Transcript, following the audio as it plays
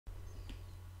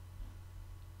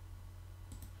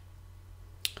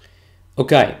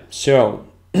Okay, so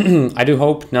I do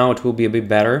hope now it will be a bit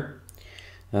better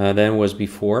than it was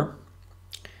before.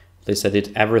 At least I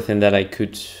did everything that I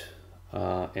could,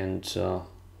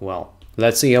 well,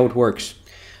 let's see how it works.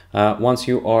 Once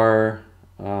you are,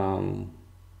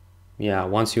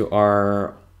 once you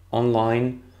are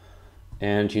online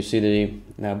and you see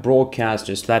the broadcast,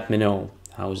 just let me know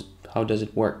how does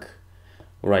it work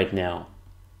right now.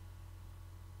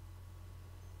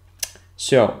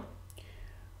 So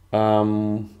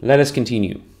let us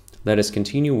continue. Let us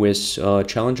continue with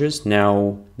challenges.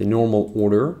 Now the normal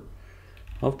order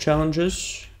of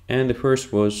challenges, and the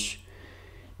first was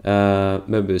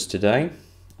Mobius today.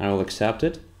 I will accept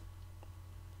it.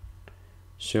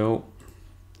 So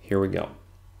here we go.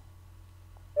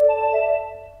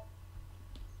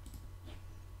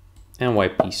 And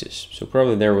white pieces. So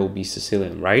probably there will be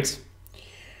Sicilian, right?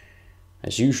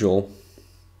 As usual.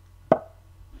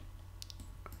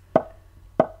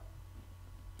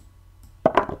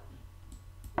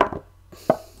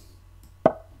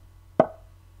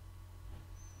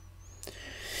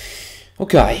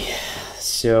 Okay,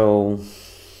 so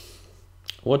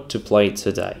what to play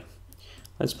today?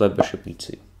 Let's play bishop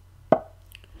e2.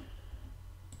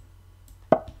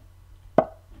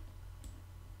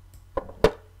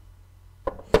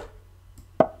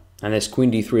 And this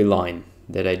queen d3 line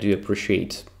that I do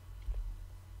appreciate,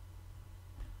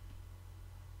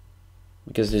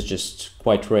 because it's just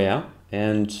quite rare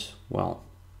and, well,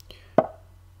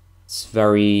 it's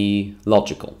very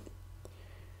logical.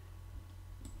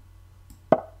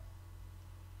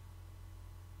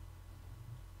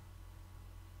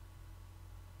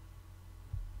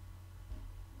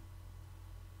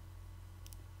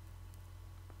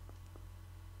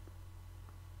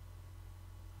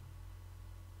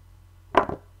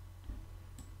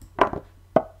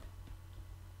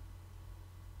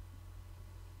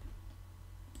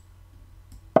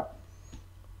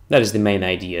 That is the main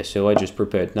idea. So I just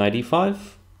prepared knight e5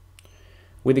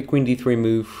 with the queen d3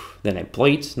 move, then I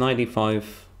played knight e5.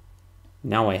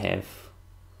 Now I have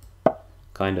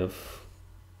kind of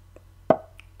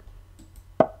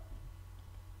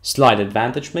slight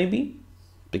advantage maybe,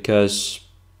 because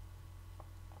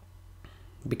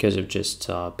of just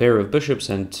a pair of bishops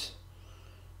and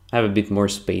have a bit more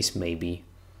space maybe,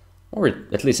 or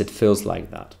at least it feels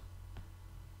like that.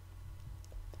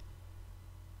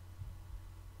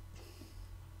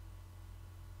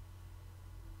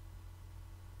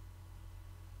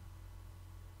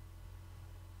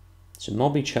 So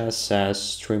Moby Chess says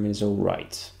stream is all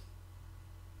right.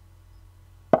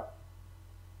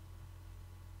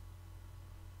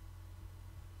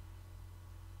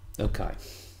 Okay.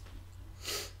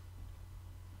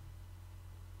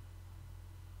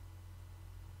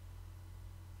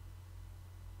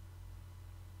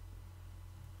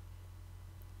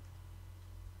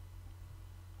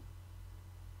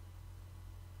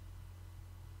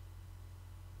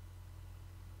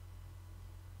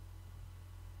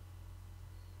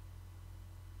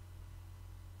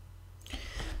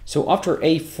 So after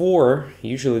a4,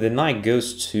 usually the knight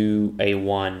goes to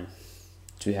a1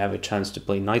 to have a chance to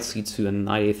play knight c2 and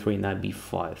knight a3, knight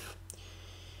b5.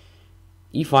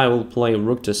 If I will play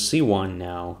rook to c1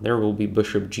 now, there will be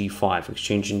bishop g5,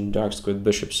 exchanging dark squared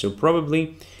bishops. So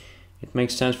probably it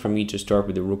makes sense for me to start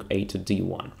with the rook a to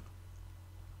d1.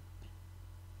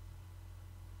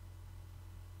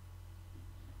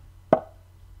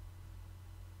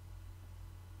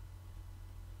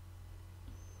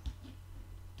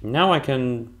 Now I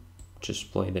can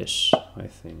just play this, I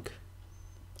think.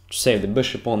 Save the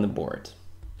bishop on the board.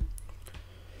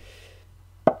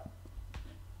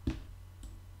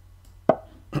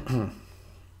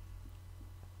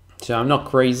 So I'm not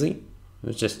crazy.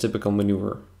 It's just typical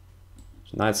maneuver.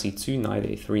 So knight c2, knight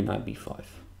a3, knight b5.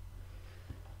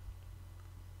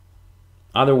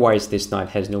 Otherwise, this knight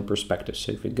has no perspective.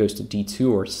 So if it goes to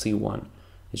d2 or c1,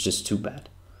 it's just too bad.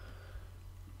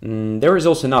 There is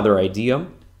also another idea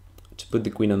to put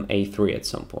the queen on a3 at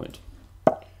some point.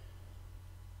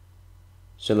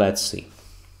 So let's see.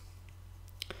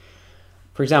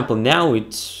 For example, now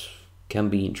it can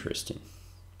be interesting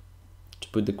to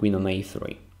put the queen on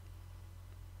a3.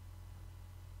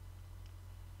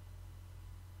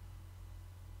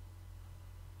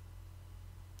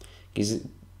 Because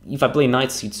if I play knight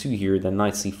c2 here, then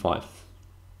knight c5.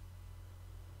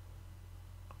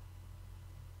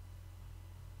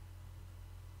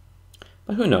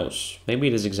 But who knows? Maybe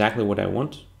it is exactly what I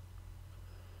want.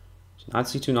 So knight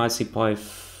c2, knight c5,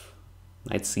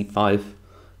 knight c5,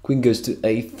 queen goes to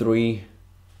a3.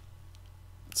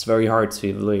 It's very hard to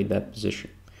evaluate that position.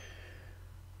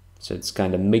 So it's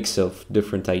kind of a mix of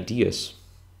different ideas.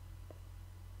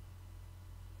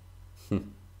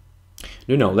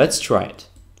 No, let's try it.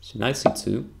 So knight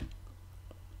c2.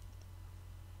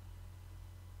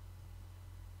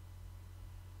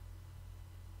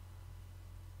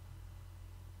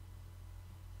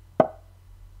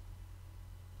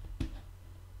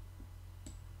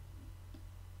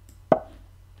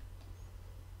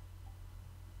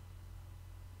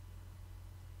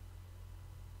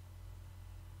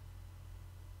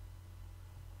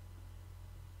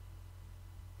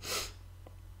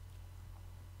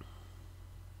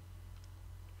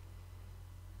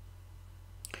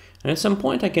 And at some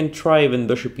point I can try even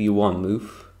bishop e1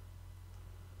 move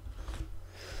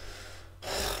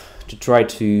to try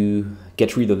to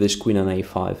get rid of this queen on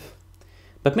a5.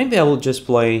 But maybe I will just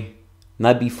play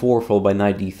knight b4 followed by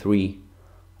knight d3,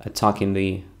 attacking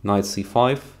the knight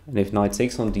c5. And if knight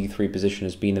takes on d3 position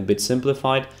is being a bit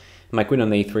simplified, my queen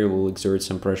on a3 will exert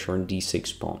some pressure on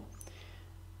d6 pawn.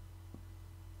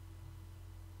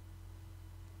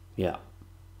 Yeah,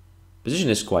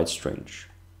 position is quite strange.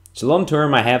 So long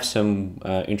term I have some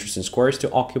interesting squares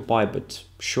to occupy, but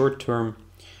short term,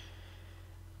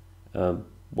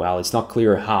 well, it's not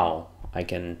clear how I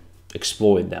can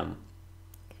exploit them.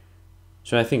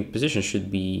 So I think position should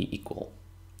be equal,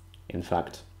 in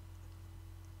fact.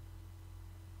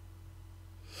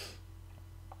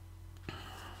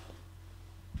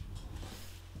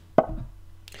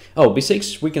 Oh,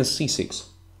 b6, we can c6.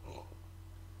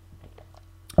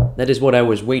 That is what I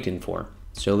was waiting for.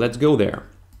 So let's go there.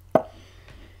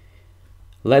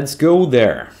 Let's go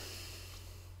there.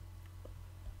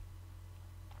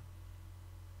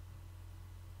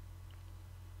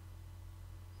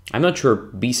 I'm not sure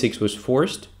b6 was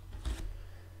forced.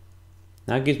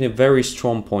 That gives me a very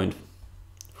strong point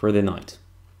for the knight.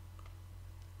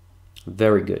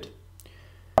 Very good.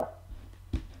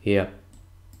 Yeah.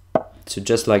 So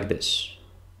just like this.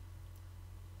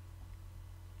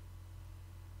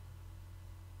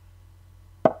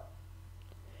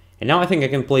 And now I think I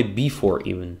can play b4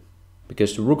 even,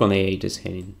 because the rook on a8 is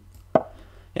hanging.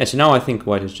 Yeah, so now I think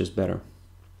white is just better.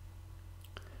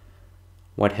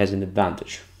 White has an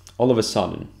advantage, all of a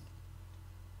sudden.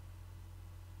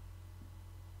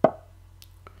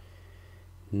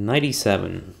 Knight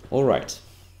e7, all right.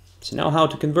 So now how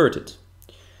to convert it?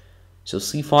 So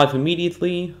c5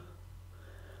 immediately,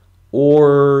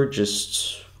 or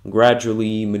just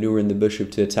gradually maneuvering the bishop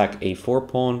to attack a4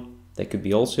 pawn. That could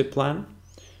be also a plan.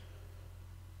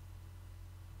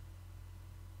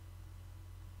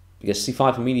 Because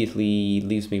c5 immediately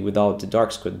leaves me without the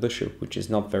dark squared bishop, which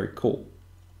is not very cool.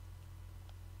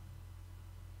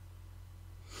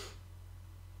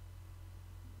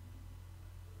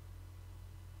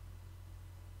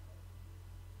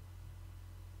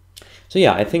 So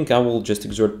yeah, I think I will just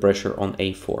exert pressure on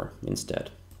a4 instead.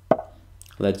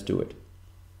 Let's do it.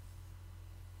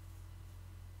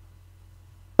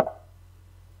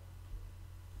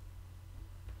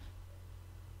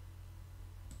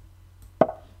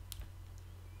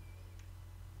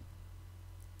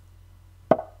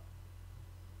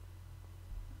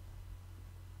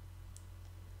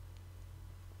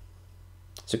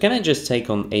 So can I just take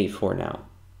on a4 now?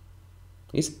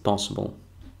 Is it possible?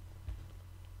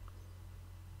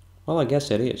 Well, I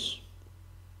guess it is.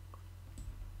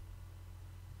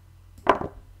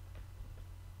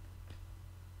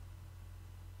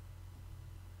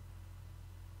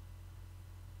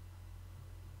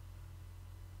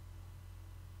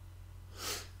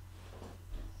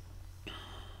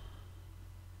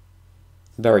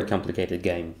 Very complicated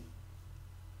game.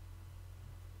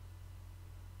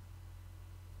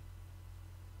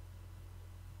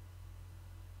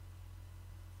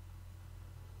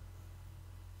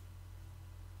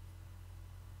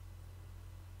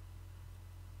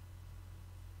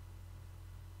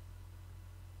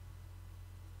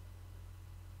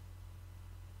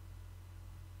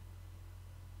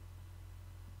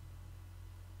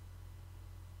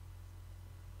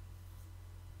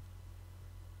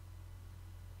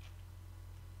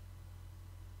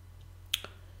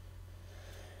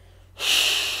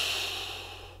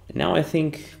 Now I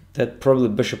think that probably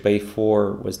bishop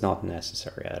a4 was not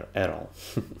necessary at all.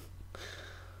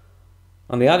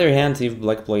 On the other hand, if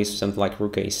black plays something like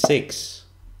rook a6,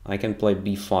 I can play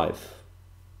b5,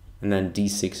 and then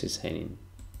d6 is hanging.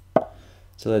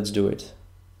 So let's do it.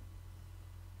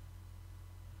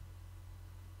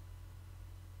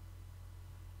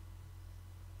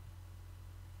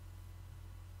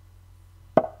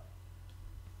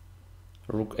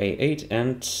 Rook a8,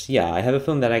 and yeah, I have a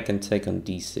feeling that I can take on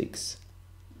d6.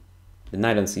 The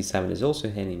knight on c7 is also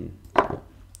hanging.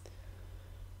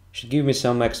 Should give me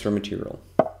some extra material.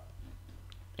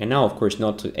 And now, of course,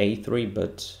 not to a3,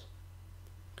 but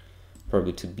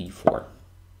probably to b4.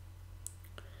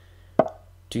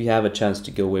 do you have a chance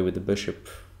to go away with the bishop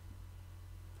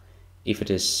if it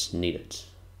is needed,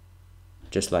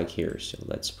 just like here. So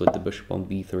let's put the bishop on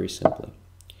b3 simply.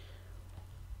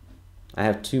 I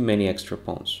have too many extra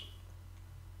pawns.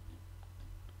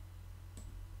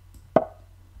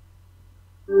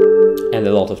 And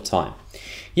a lot of time.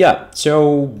 Yeah,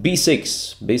 so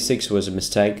b6 was a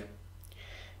mistake,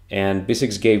 and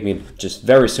b6 gave me just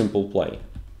very simple play,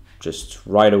 just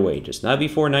right away, just knight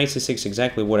b4, knight c6,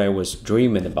 exactly what I was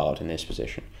dreaming about in this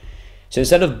position. So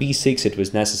instead of b6, it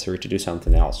was necessary to do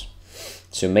something else.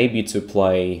 So maybe to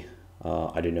play,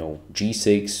 I don't know,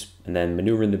 g6, and then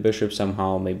maneuvering the bishop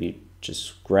somehow, maybe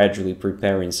just gradually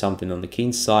preparing something on the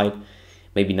king's side,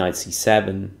 maybe knight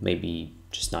c7, maybe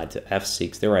just knight to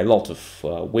f6. There are a lot of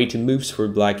waiting moves for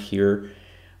black here,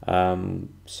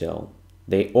 so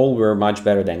they all were much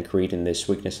better than creating this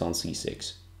weakness on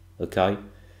c6. Okay,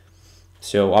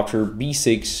 so after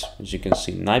b6, as you can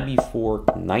see, knight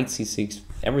b4, knight c6,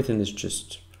 everything is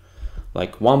just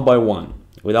like one by one,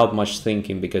 without much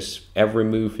thinking, because every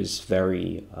move is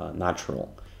very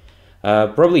natural.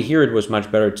 Probably here it was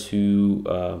much better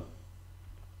to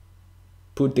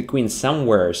put the queen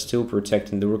somewhere, still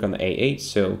protecting the rook on the a8.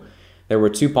 So there were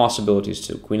two possibilities,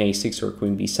 to queen a6 or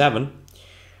queen b7.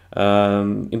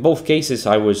 In both cases,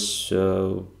 I was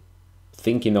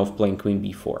thinking of playing queen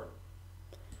b4.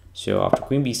 So after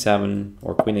queen b7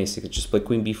 or queen a6, I just play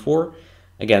queen b4,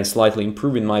 again slightly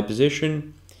improving my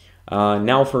position.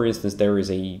 Now, for instance, there is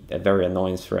a very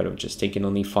annoying threat of just taking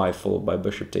on e5 followed by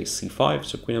bishop takes c5,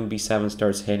 so queen on b7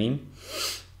 starts hitting.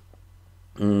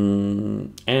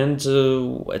 And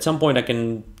at some point I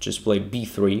can just play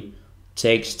b3,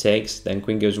 takes, then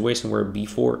queen goes away somewhere,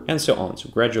 b4, and so on. So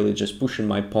gradually just pushing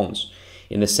my pawns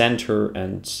in the center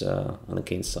and on the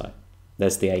king's side.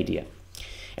 That's the idea.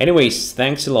 Anyways,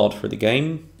 thanks a lot for the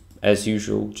game. As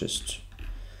usual, just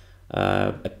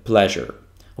a pleasure.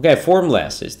 Okay,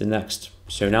 formless is the next.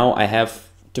 So now I have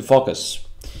to focus,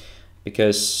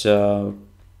 because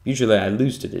usually I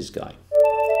lose to this guy.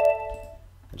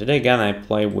 Today again I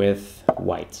play with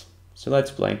white. So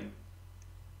let's play.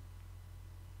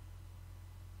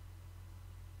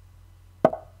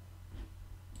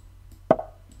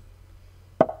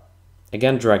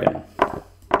 Again, dragon.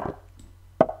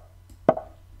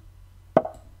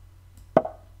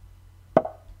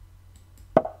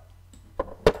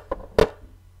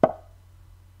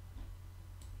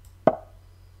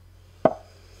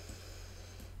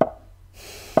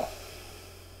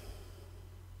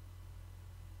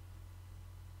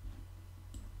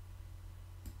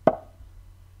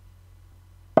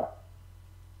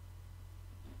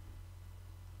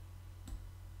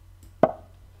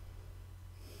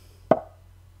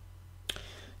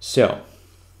 So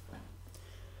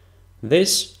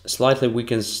this slightly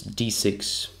weakens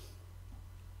d6,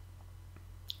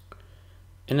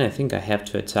 and I think I have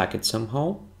to attack it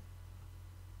somehow.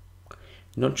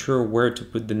 Not sure where to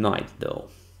put the knight though.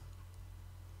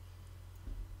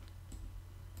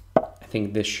 I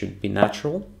think this should be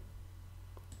natural,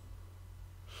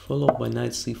 followed by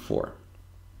knight c4,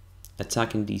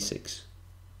 attacking d6.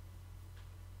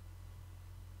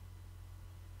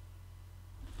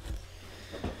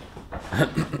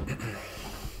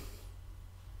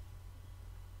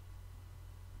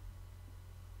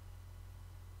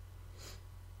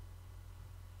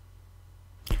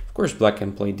 Of course, black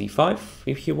can play d5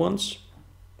 if he wants.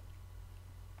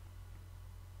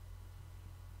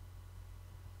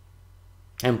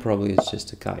 And probably it's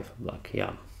just a guy for black,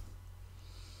 yeah.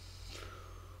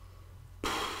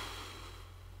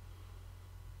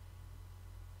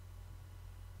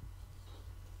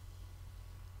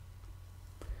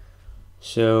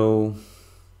 So,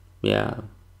 yeah,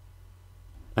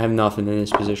 I have nothing in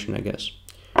this position, I guess.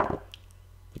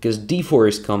 Because d4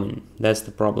 is coming, that's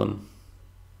the problem.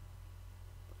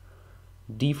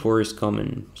 d4 is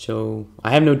coming, so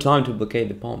I have no time to blockade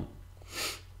the pawn.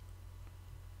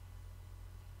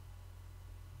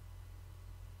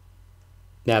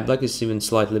 Yeah, black is even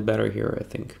slightly better here, I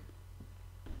think.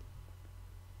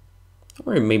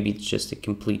 Or maybe it's just a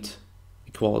complete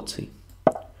equality.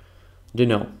 Don't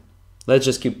know. Let's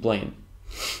just keep playing.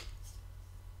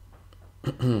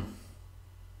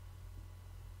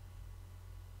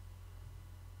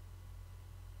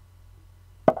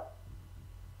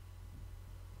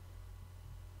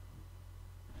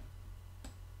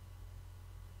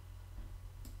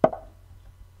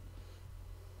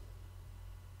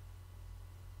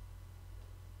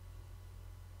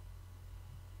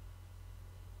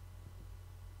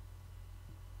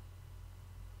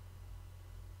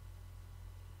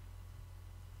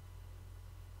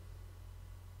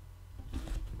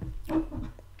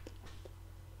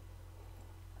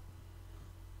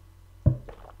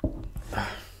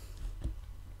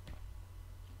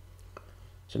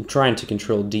 So I'm trying to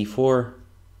control d4.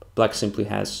 Black simply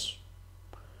has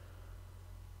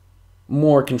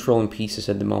more controlling pieces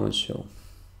at the moment, so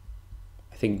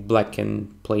I think black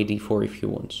can play d4 if he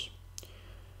wants.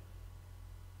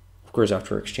 Of course,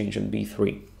 after exchange on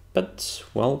b3. But,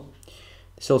 well,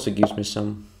 this also gives me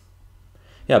some...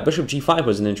 Yeah, bishop g5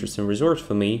 was an interesting resort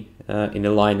for me in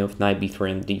the line of knight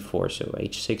b3 and d4. So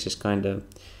h6 is kind of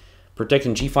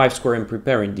protecting g5 square and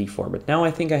preparing d4. But now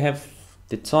I think I have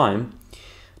the time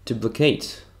to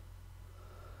blockade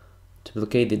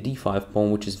the d5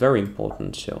 pawn, which is very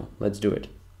important. So let's do it.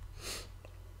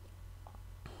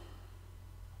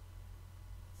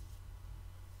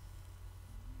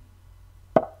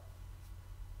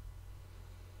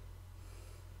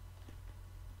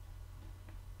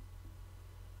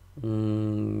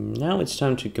 Now it's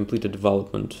time to complete the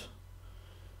development.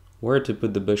 Where to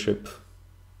put the bishop?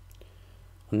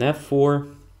 On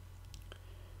f4.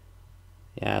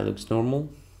 Yeah, it looks normal.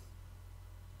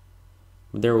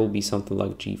 There will be something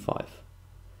like g5.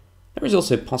 There is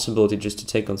also a possibility just to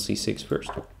take on c6 first.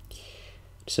 To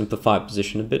simplify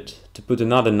position a bit. To put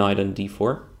another knight on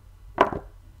d4.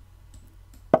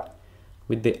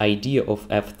 With the idea of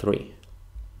f3.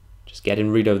 Just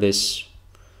getting rid of this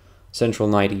central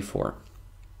knight e4.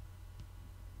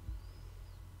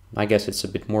 I guess it's a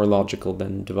bit more logical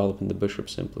than developing the bishop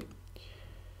simply.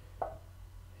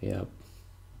 Yeah.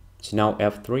 So now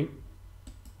f3.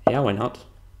 Yeah, why not?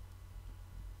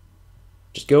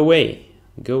 Just go away.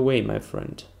 Go away, my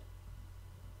friend.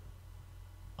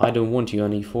 I don't want you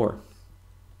on e4.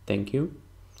 Thank you.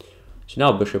 So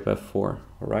now bishop f4.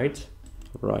 Alright.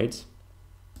 Right.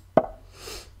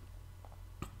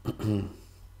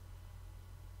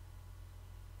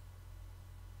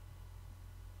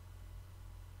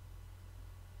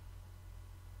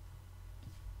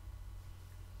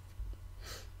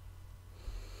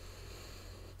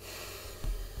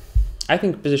 I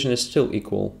think position is still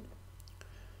equal,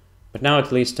 but now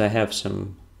at least I have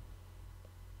some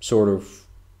sort of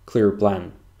clear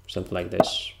plan, something like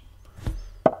this.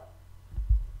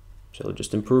 So I'll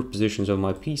just improve positions of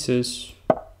my pieces,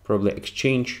 probably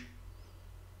exchange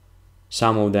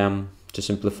some of them to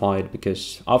simplify it,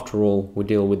 because after all we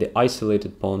deal with the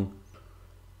isolated pawn.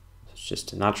 It's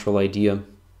just a natural idea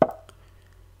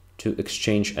to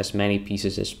exchange as many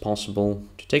pieces as possible,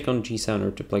 to take on g7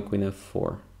 or to play queen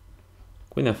f4.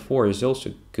 Queen f4 is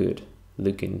also good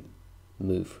looking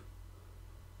move.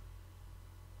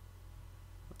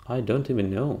 I don't even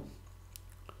know.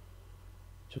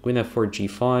 So queen f4,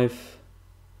 g5.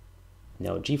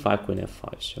 No, g5, queen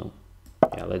f5. So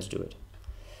yeah, let's do it.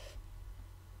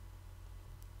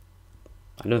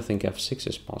 I don't think f6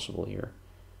 is possible here.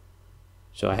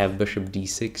 So I have bishop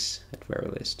d6 at very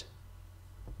least.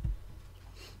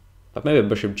 But maybe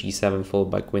bishop g7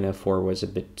 followed by queen f4 was a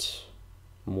bit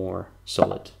more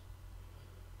solid.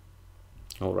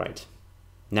 All right,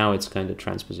 now it's kind of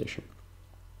transposition.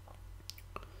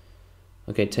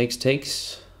 Okay,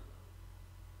 takes.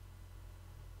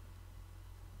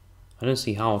 I don't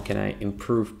see how can I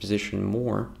improve position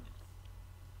more.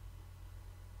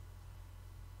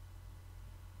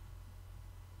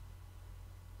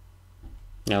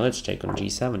 Now let's take on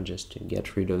g7 just to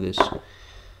get rid of this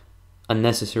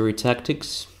unnecessary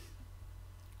tactics.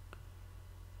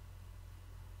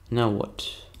 Now what?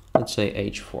 Let's say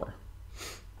h4.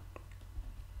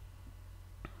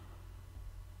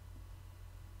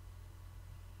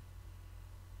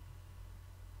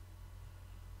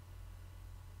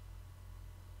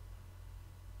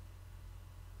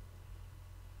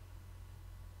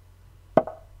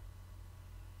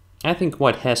 I think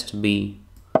white has to be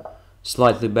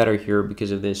slightly better here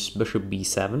because of this bishop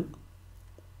b7.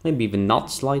 Maybe even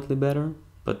not slightly better,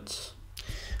 but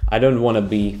I don't want to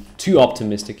be too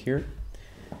optimistic here.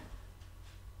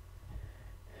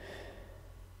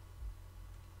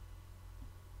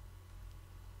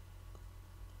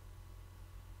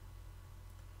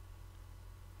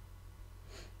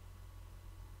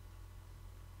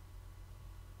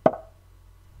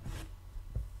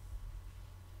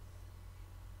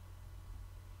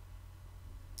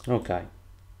 Okay,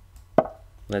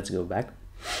 let's go back.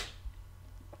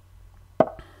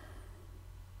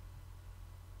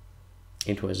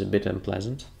 It was a bit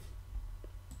unpleasant.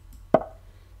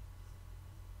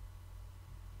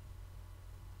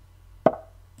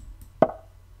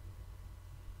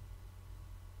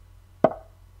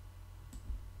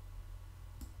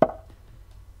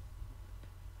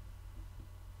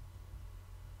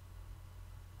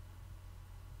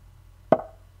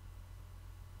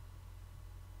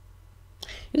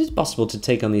 Is it possible to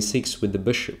take on e6 with the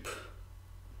bishop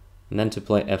and then to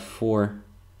play f4?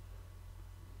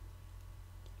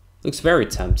 Looks very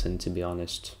tempting, to be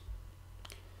honest.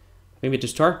 Maybe to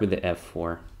start with the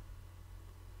f4.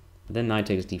 But then knight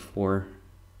takes d4.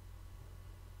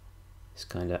 It's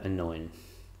kind of annoying.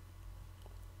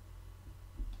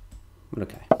 But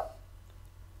okay.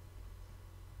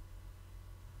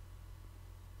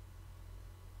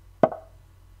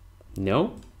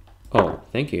 No? Oh,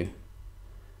 thank you.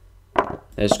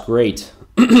 That's great.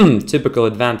 Typical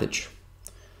advantage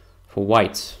for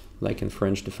white, like in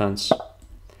French defense.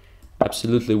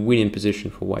 Absolutely winning position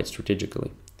for white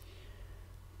strategically.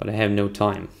 But I have no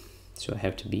time, so I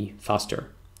have to be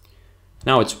faster.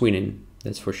 Now it's winning,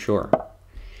 that's for sure.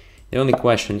 The only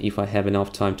question if I have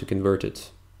enough time to convert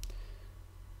it.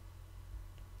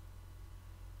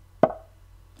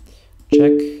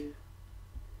 Check.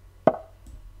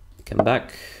 Come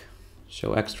back.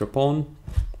 So extra pawn.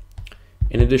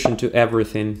 In addition to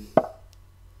everything.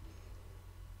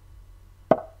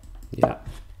 Yeah.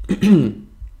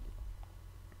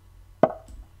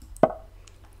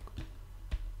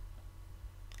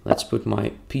 Let's put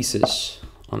my pieces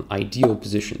on ideal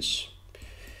positions.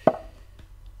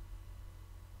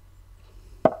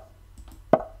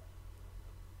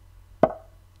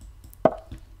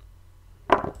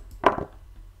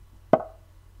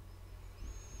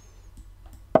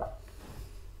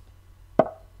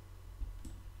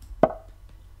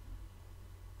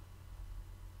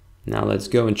 Now let's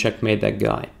go and checkmate that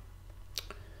guy.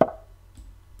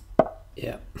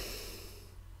 Yeah.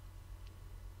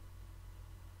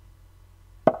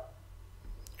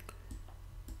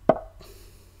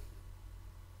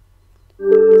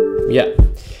 Yeah.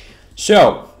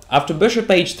 So after bishop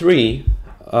h3,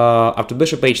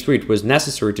 it was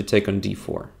necessary to take on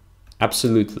d4.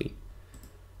 Absolutely.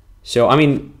 So I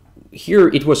mean, here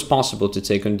it was possible to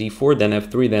take on d4, then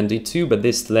f3, then d2, but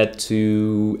this led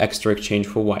to extra exchange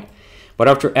for white. But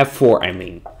after f4, I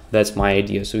mean, that's my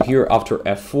idea. So here after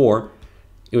f4,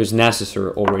 it was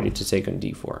necessary already to take on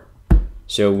d4.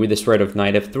 So with the threat of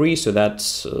knight f3, so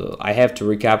that's I have to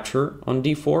recapture on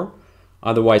d4.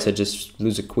 Otherwise, I just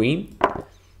lose a queen.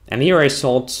 And here I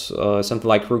thought something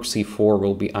like rook c4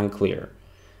 will be unclear.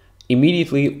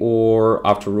 Immediately or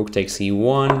after rook takes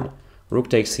e1, rook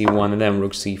takes c1, and then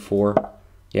rook c4.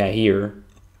 Yeah, here.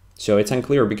 So it's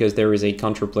unclear because there is a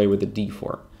counterplay with the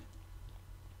d4.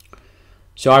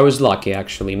 So I was lucky,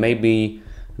 actually. Maybe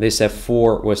this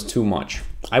f4 was too much.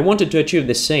 I wanted to achieve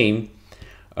the same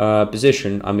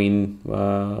position, I mean,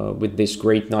 with this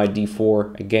great knight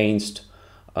d4 against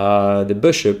the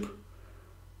bishop,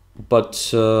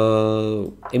 but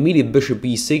immediate bishop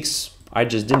e6, I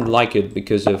just didn't like it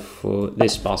because of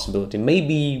this possibility.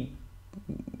 Maybe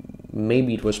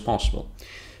it was possible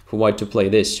for white to play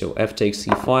this. So f takes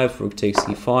c5, rook takes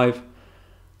c5.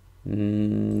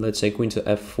 Let's say queen to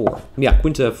f4. Yeah,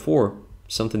 queen to f4,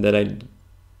 something that I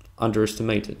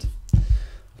underestimated.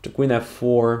 After queen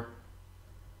f4,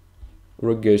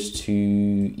 rook goes to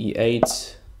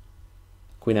e8.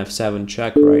 Queen f7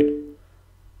 check, right? And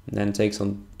then takes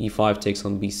on e5, takes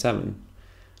on b7,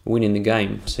 winning the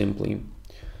game simply.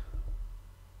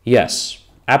 Yes,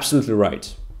 absolutely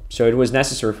right. So it was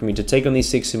necessary for me to take on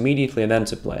e6 immediately and then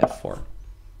to play f4.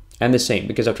 And the same,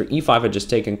 because after e5 I just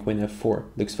taken queen f4.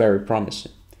 Looks very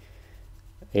promising.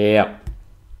 Yeah,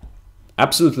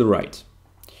 absolutely right.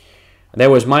 That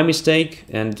was my mistake,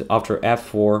 and after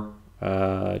f4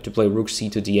 to play rook c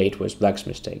to d8 was black's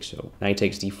mistake, so knight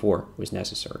takes d4 was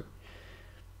necessary.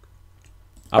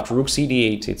 After rook c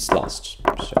d8 it's lost,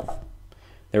 so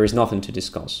there is nothing to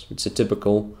discuss. It's a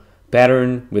typical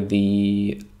pattern with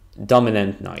the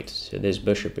dominant knight, so this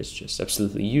bishop is just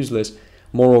absolutely useless.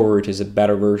 Moreover, it is a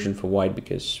better version for white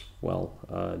because, well,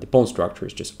 the pawn structure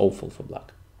is just awful for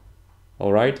black.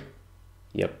 Alright?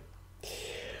 Yep.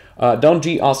 Don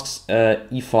G asks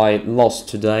if I lost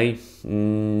today.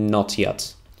 Not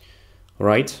yet.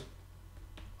 Right?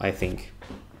 I think.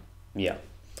 Yeah.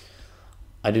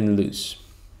 I didn't lose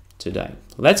today.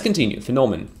 Let's continue.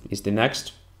 Phenomenon is the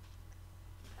next.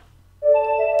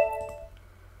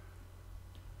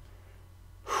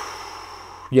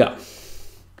 Yeah.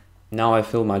 Now I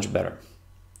feel much better.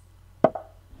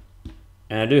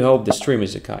 And I do hope the stream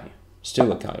is okay.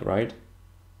 Still okay, right?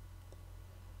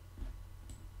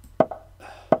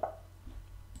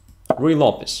 Rui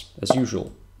Lopez, as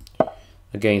usual,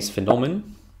 against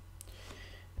Phenomenon.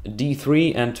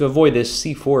 D3, and to avoid this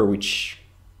C4, which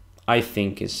I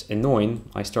think is annoying,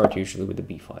 I start usually with the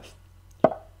B5.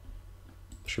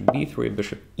 Bishop B3,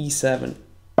 bishop E7.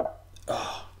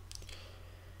 Oh.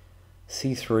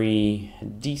 C3,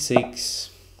 D6.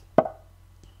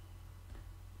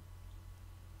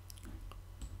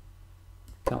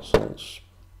 Castles.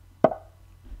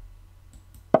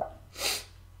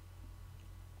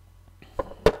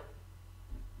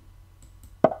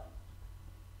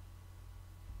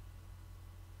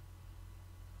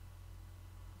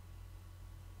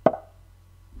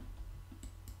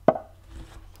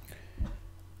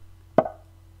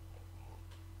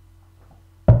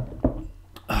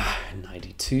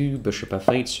 knight d2, bishop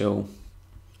f8, so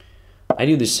I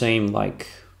do the same like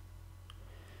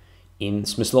in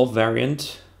Smyslov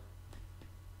variant,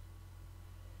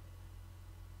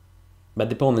 but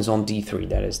the pawn is on d3,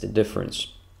 that is the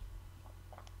difference.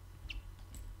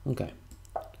 Okay.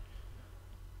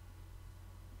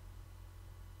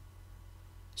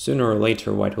 Sooner or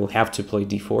later, white will have to play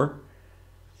d4.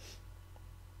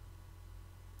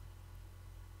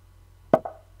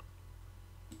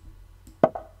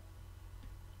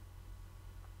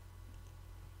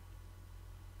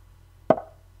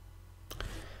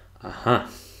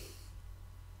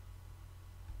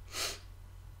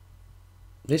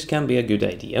 This can be a good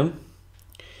idea.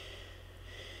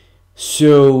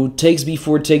 So takes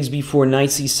b4, knight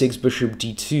c6, bishop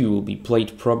d2 will be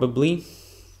played probably,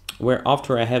 where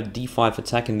after I have d5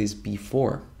 attacking this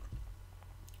b4.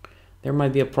 There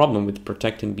might be a problem with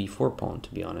protecting b4 pawn,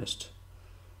 to be honest.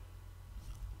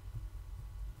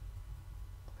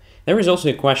 There is also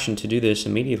a question to do this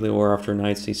immediately or after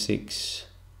knight c6.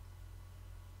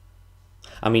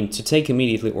 I mean, to take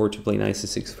immediately or to play knight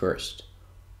c6 first.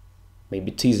 Maybe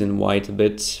teasing white a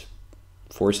bit,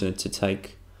 forcing it to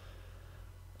take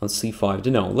on c5.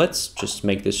 No, let's just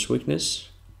make this weakness.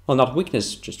 Well, not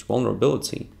weakness, just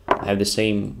vulnerability. I have the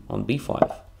same on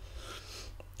b5.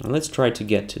 And let's try to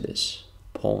get to this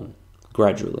pawn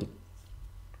gradually.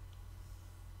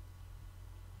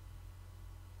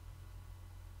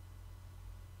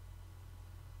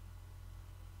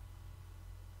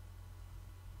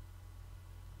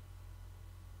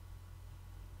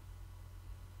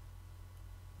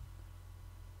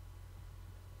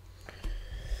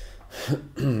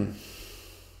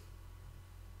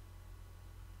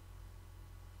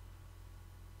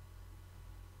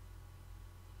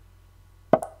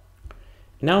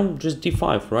 Now just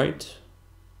d5, right?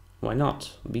 Why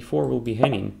not? b4 will be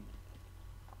hanging.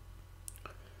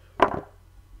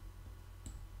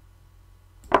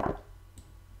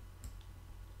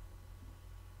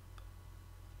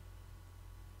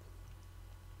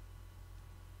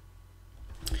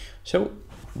 So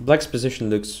black's position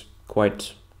looks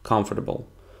quite comfortable.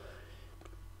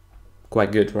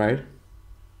 Quite good, right?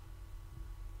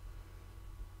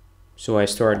 So I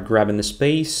start grabbing the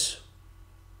space.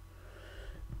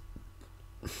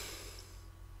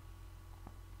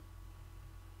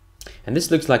 And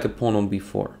this looks like a pawn on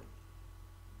b4.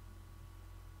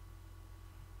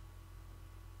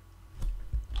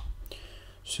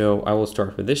 So I will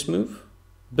start with this move.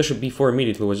 Bishop b4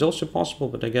 immediately was also possible,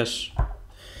 but I guess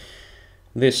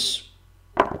this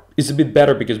is a bit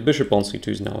better because bishop on c2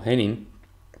 is now hanging.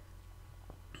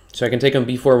 So I can take on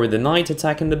b4 with the knight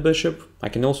attacking the bishop. I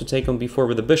can also take on b4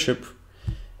 with the bishop.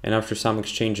 And after some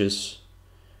exchanges,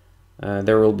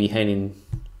 there will be hanging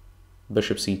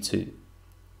bishop c2.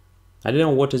 I don't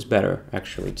know what is better,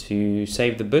 actually, to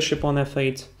save the bishop on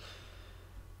f8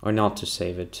 or not to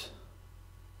save it.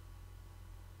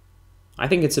 I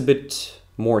think it's a bit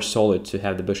more solid to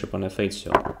have the bishop on f8,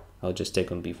 so I'll just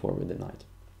take on b4 with the knight.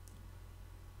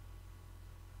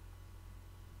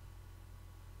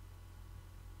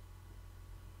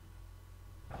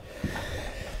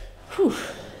 Whew.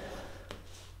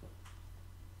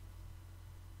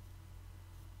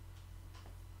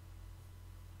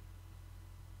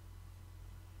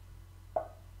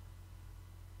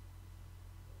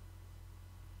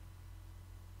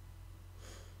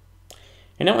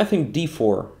 And now I think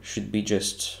d4 should be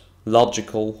just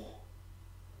logical,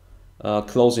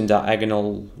 closing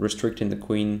diagonal, restricting the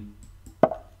queen,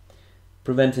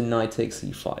 preventing knight takes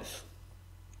e5.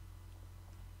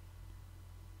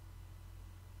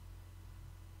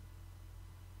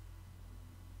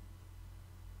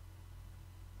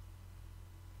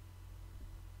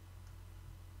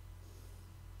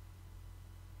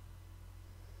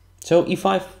 So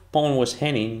e5 pawn was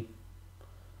hanging.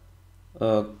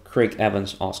 Craig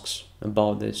Evans asks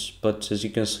about this, but as you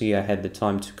can see, I had the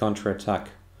time to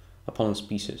counterattack opponent's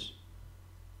pieces.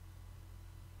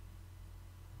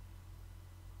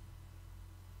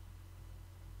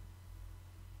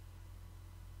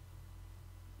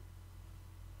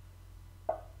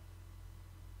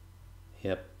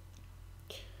 Yep.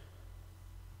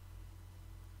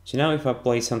 So now if I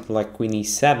play something like queen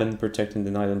e7, protecting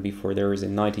the knight on b4, there is a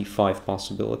knight e5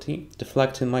 possibility,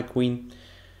 deflecting my queen.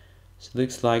 So it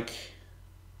looks like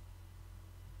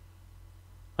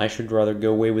I should rather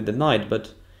go away with the knight,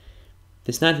 but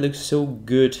this knight looks so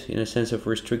good in a sense of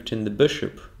restricting the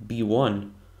bishop,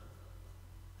 b1.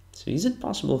 So is it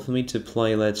possible for me to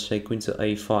play, let's say, queen to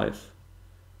a5?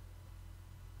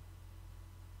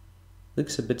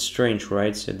 Looks a bit strange,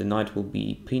 right? So the knight will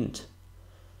be pinned.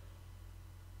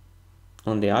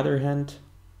 On the other hand,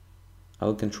 I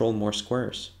will control more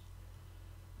squares.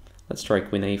 Let's try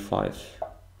queen a5.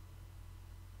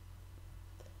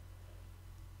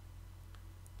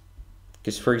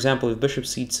 Because, for example, if bishop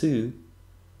c2,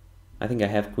 I think I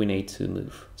have queen a2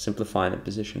 move, simplifying the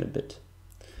position a bit.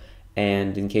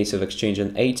 And in case of exchange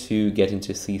on a2, get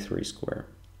into c3 square.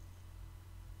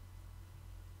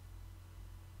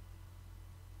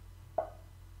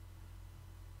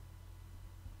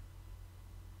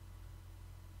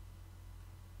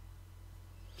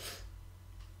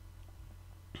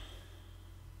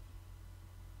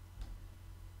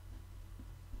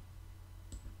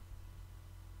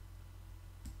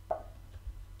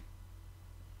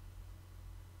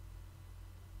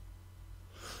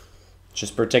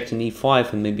 Just protecting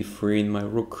e5 and maybe freeing my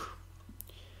rook.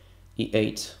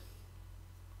 e8.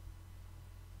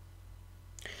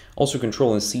 Also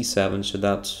controlling c7 so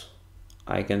that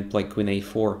I can play queen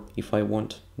a4 if I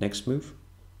want. Next move.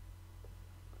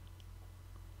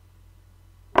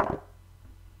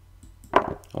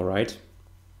 Alright.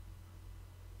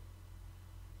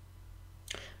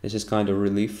 This is kind of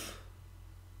relief.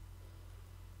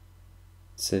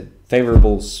 It's a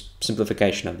favorable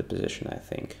simplification of the position, I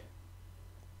think.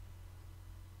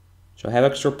 So I have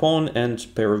extra pawn and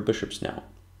pair of bishops now.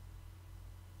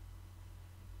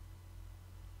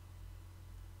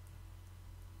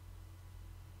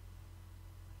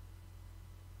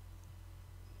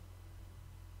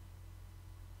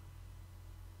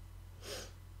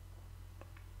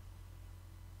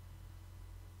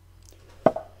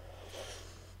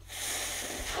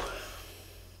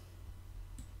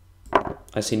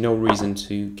 I see no reason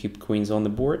to keep queens on the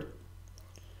board.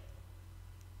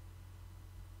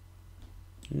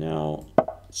 Now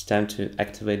it's time to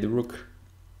activate the rook.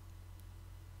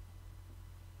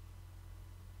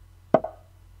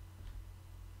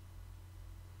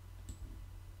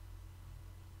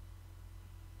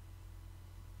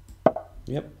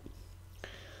 Yep.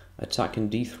 Attacking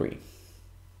d3.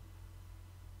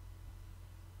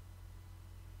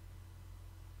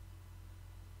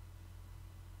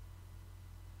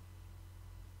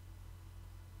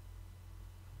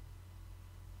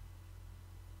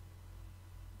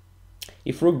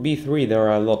 If rook b3, there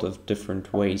are a lot of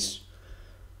different ways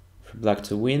for black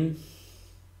to win.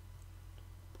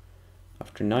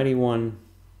 After knight e1,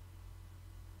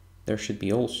 there should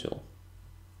be also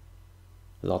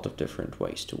a lot of different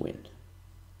ways to win.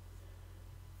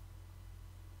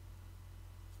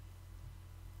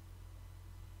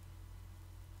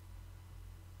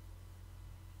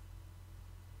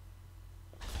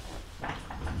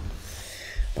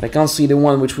 But I can't see the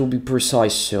one which will be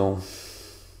precise, so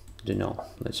I don't know.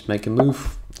 Let's make a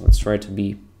move. Let's try to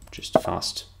be just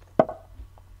fast.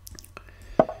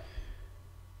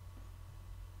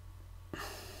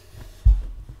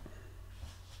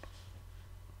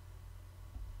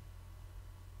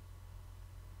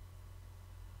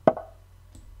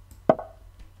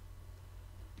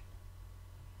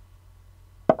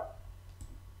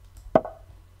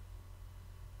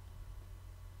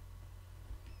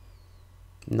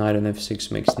 Knight on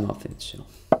f6 makes nothing, so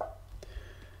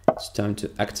it's time to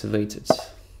activate it.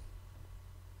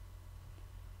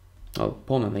 Oh,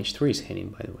 pawn on h3 is hitting,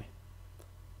 by the way.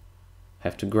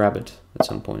 Have to grab it at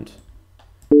some point.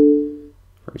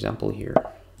 For example, here.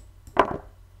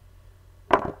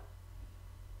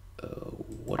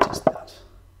 What is that?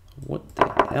 What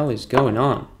the hell is going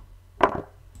on?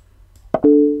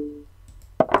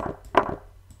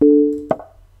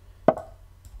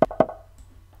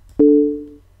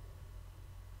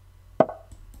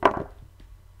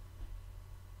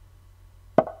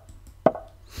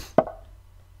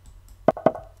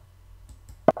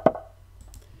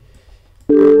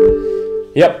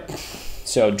 Yep,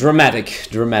 so dramatic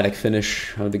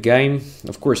finish of the game.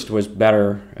 Of course, it was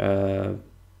better,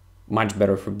 much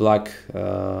better for black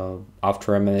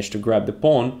after I managed to grab the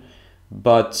pawn.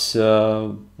 But,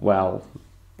 well,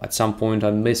 at some point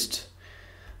I missed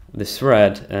the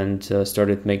thread and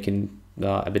started making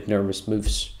a bit nervous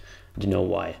moves. Don't know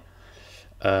why.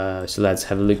 So let's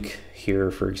have a look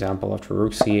here, for example, after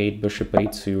rook c8, bishop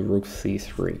a2, rook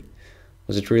c3.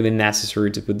 Was it really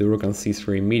necessary to put the rook on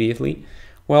c3 immediately?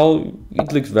 Well,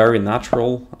 it looked very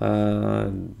natural.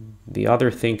 The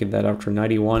other thing is that after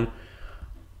knight e1,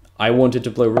 I wanted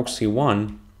to play rook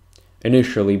c1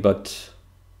 initially, but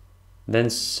then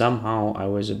somehow I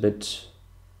was a bit,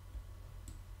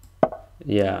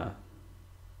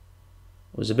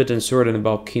 uncertain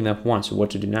about king f1, so what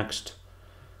to do next.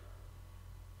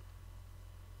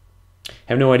 I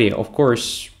have no idea. Of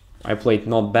course, I played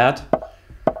not bad.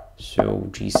 So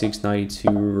g6, knight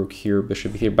e2, rook here,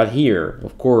 bishop here. But here,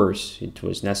 of course, it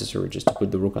was necessary just to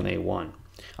put the rook on a1.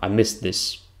 I missed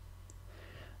this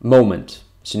moment.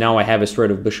 So now I have a threat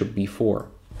of bishop b4.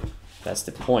 That's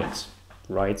the point,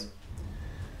 right?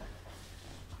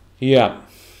 Yeah.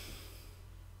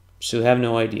 So I have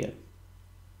no idea.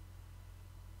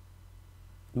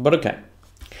 But okay.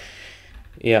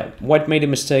 Yeah, white made a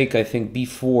mistake. I think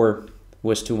b4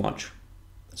 was too much.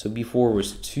 So b4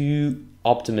 was too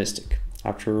optimistic.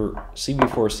 After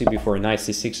c4, knight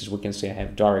c6, as we can see, I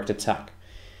have direct attack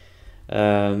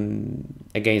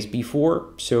against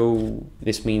b4. So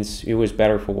this means it was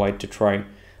better for white to try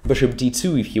bishop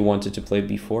d2 if he wanted to play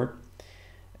b4.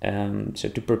 So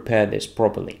to prepare this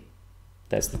properly.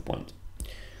 That's the point.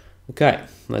 Okay,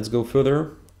 let's go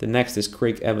further. The next is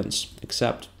Craig Evans.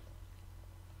 Accept.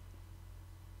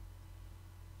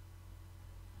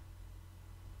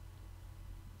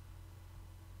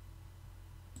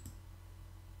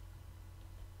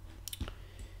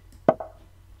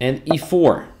 And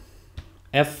e4,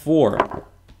 f4,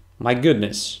 my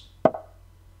goodness,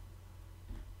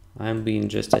 I'm being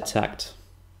just attacked.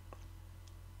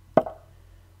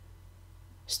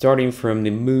 Starting from the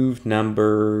move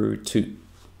number 2.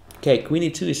 Okay, queen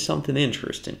e2 is something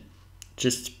interesting.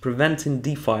 Just preventing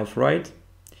d5, right?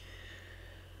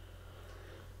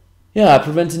 Yeah,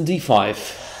 preventing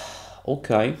d5.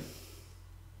 Okay.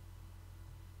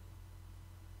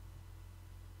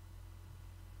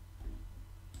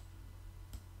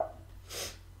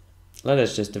 Let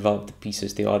us just develop the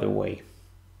pieces the other way.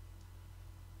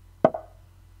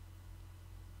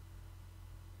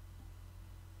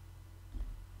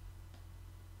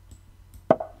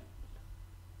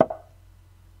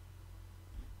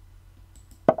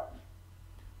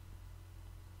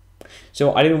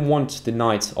 So I didn't want the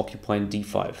knight occupying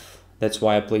d5. That's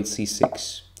why I played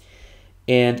c6.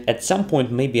 And at some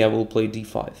point, maybe I will play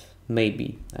d5.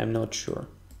 Maybe. I'm not sure.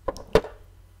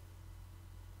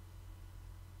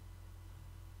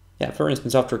 Yeah, for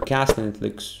instance, after castling, it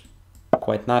looks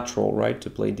quite natural, right,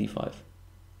 to play d5.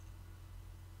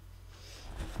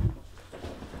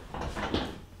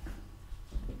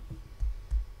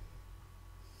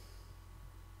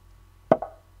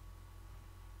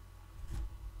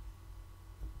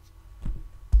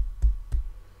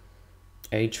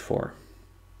 h4.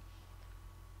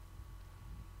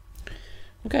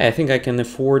 Okay, I think I can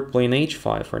afford playing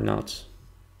h5 or not.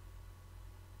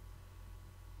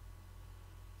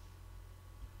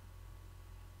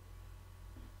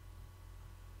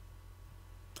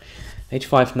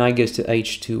 h5, knight goes to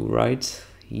h2, right?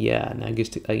 Yeah, knight goes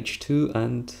to h2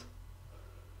 and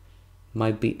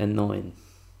might be annoying.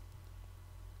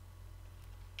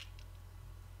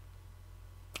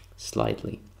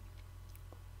 Slightly.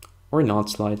 Or not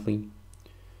slightly.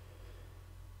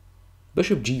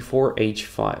 Bishop g4,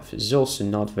 h5 is also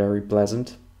not very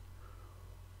pleasant.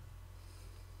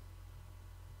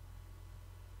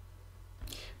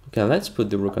 Okay, let's put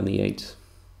the rook on e8.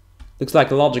 Looks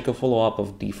like a logical follow-up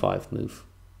of d5 move.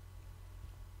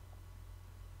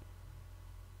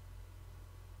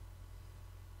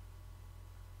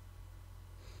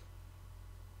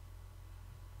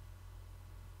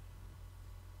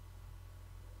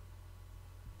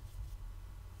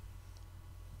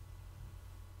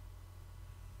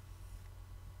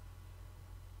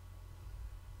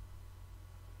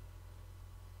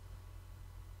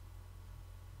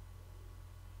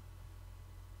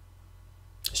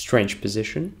 Strange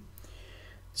position.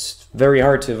 It's very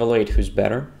hard to evaluate who's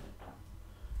better.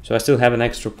 So I still have an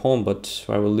extra pawn, but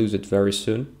I will lose it very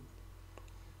soon.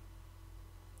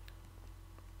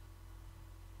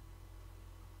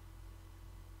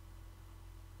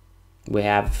 We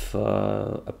have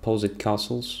opposite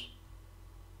castles.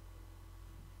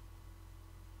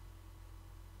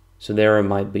 So there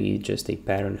might be just a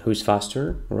pattern. Who's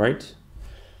faster, right?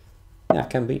 Yeah,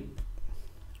 can be.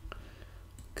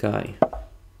 Okay.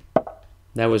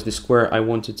 That was the square I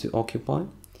wanted to occupy.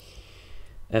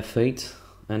 f8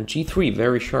 and g3,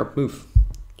 very sharp move.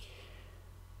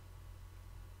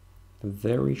 A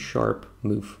very sharp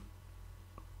move.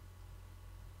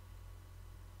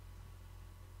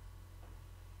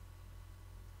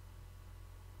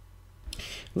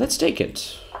 Let's take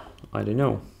it. I don't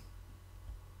know.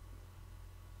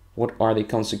 What are the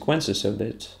consequences of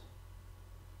it?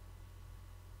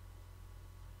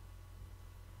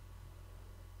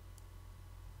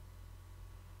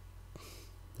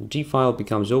 The G file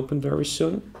becomes open very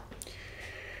soon.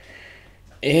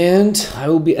 And I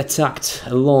will be attacked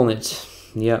along it.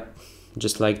 Yeah,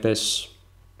 just like this.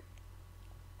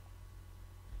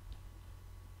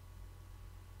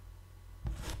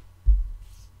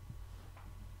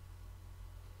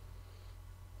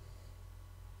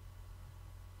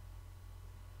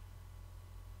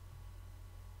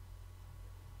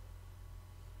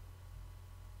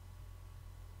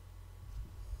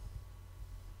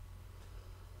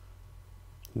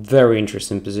 Very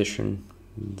interesting position.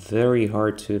 Very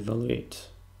hard to evaluate.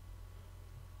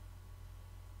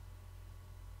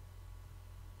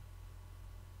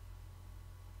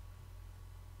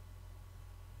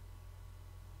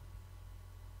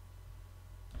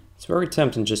 It's very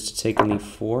tempting just to take on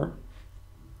e4. And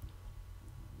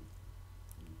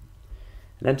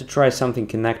then to try something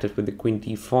connected with the queen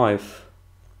d5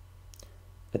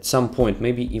 at some point,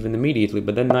 maybe even immediately,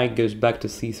 but then knight goes back to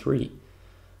c3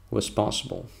 was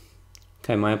possible.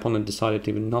 Okay, my opponent decided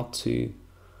even not to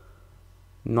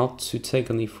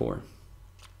take on e4,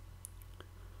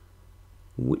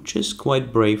 which is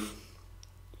quite brave.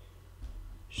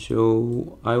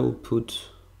 So I will put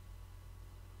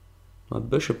my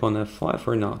bishop on f5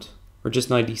 or not, or just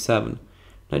knight d7.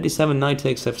 Knight d7, knight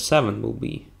takes f7 will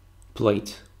be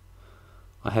played.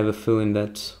 I have a feeling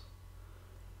that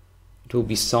it will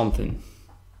be something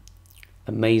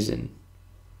amazing.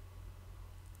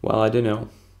 Well, I don't know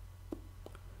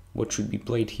what should be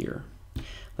played here.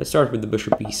 Let's start with the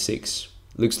bishop e6.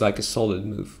 Looks like a solid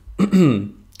move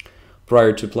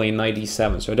prior to playing knight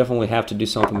e7. So I definitely have to do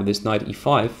something with this knight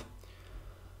e5.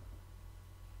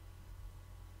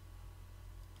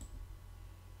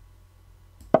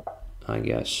 I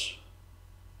guess.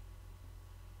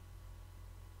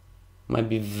 Might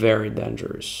be very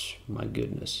dangerous. My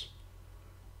goodness.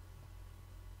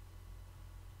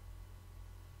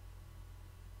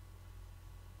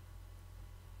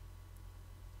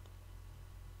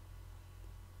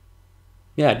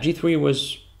 Yeah, g3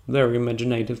 was a very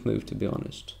imaginative move, to be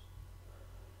honest.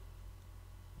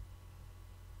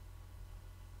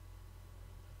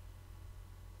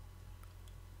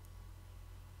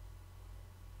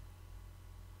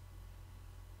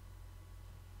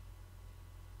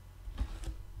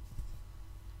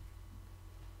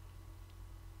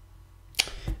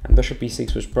 And bishop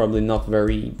e6 was probably not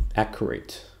very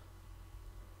accurate.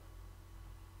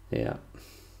 Yeah.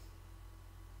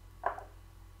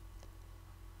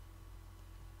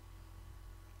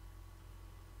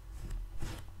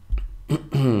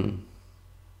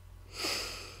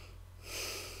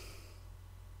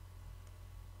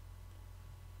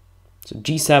 So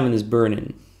g7 is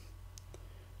burning.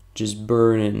 Just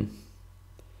burning.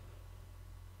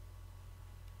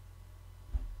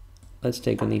 Let's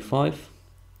take on e5.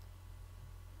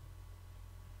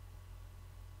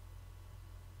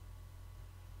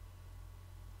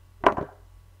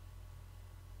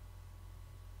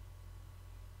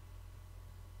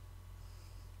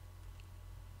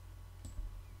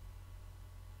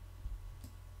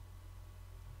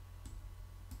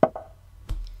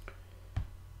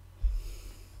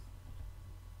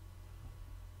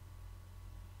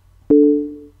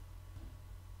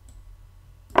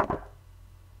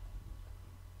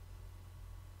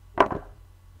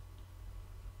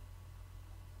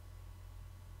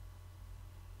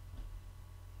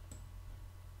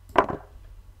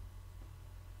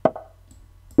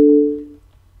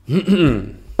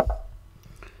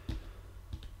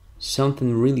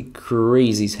 Something really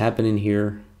crazy is happening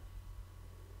here.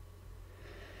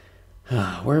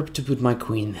 Where to put my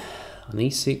queen? On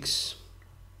e6.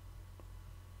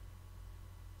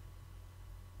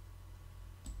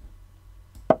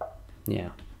 Yeah.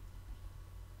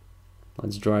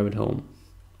 Let's drive it home.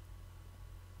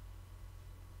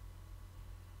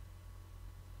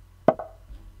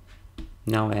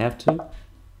 Now I have to,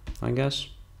 I guess.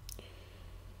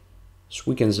 This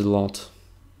weekend's a lot.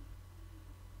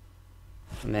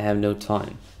 And I have no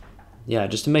time. Yeah,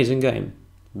 just amazing game.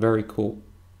 Very cool.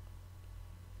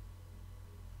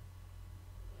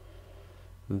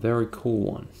 Very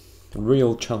cool one. A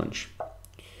real challenge.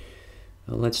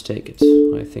 Well, let's take it.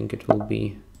 I think it will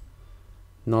be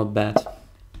not bad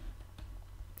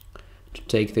to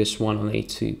take this one on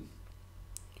a2.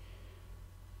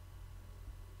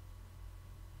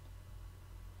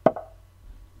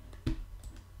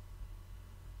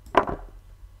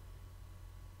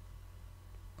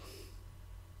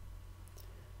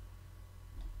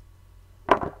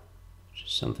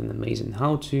 Something amazing.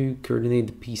 How to coordinate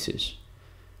the pieces?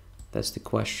 That's the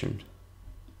question.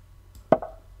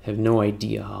 Have no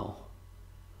idea how.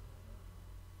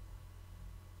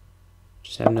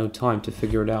 Just have no time to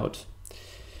figure it out.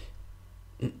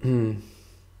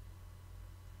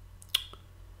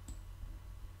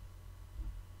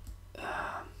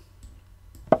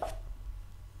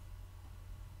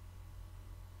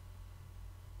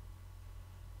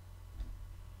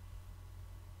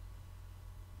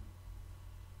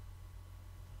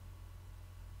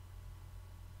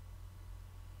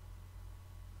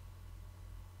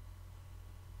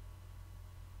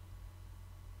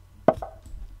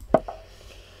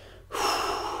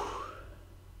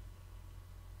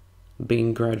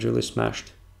 being gradually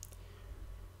smashed,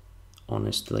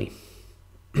 honestly.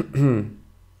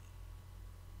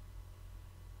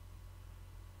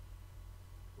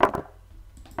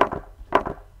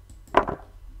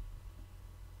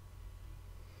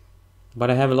 But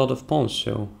I have a lot of pawns,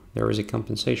 so there is a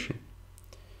compensation.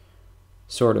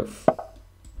 Sort of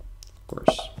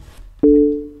course.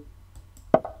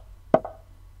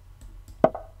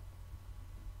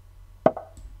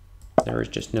 There is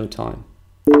just no time.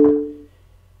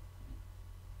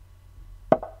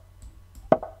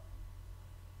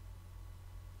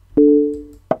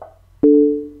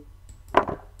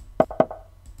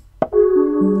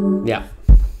 Yeah.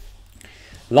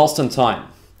 Lost on time.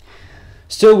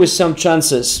 Still with some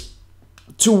chances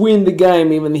to win the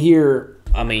game even here.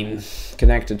 I mean,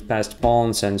 connected past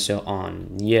pawns and so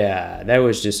on. Yeah, that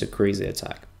was just a crazy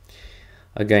attack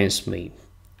against me.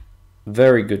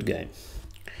 Very good game.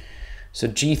 So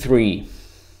g3.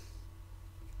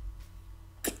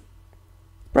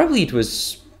 Probably it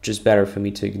was just better for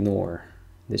me to ignore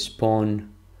this pawn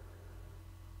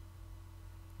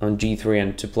on g3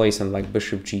 and to play something like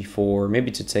bishop g4,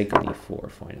 maybe to take on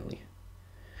e4 finally.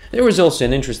 There was also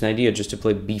an interesting idea just to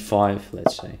play b5,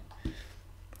 let's say,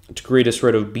 to create a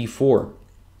threat of b4.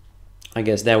 I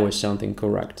guess that was something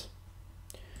correct.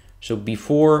 So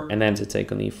b4 and then to take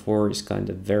on e4 is kind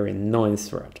of very annoying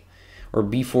threat. Or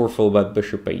b4 followed by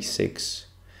bishop a6,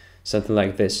 something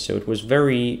like this. So it was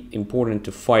very important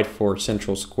to fight for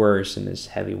central squares in this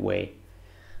heavy way.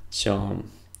 So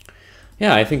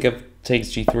yeah, I think takes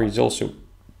g3 is also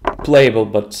playable,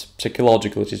 but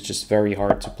psychologically it is just very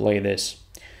hard to play this.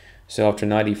 So after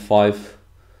knight e5,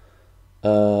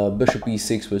 bishop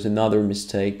e6 was another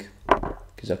mistake,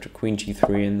 because after queen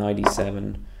g3 and knight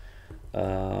e7,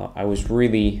 I was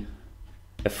really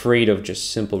afraid of just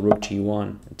simple rook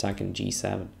g1 attacking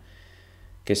g7,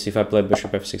 because if I play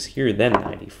bishop f6 here, then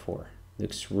knight e4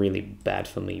 looks really bad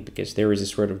for me, because there is a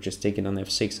threat of just taking on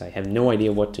f6. I have no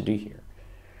idea what to do here.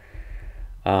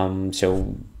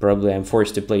 So probably I'm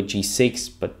forced to play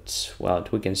g6, but well,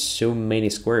 it weakens so many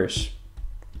squares.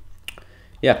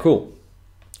 Yeah, cool.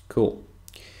 Cool.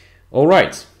 All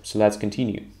right, so let's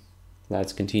continue.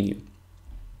 Let's continue.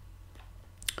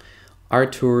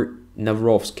 Andrey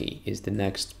Ostrovskiy is the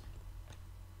next.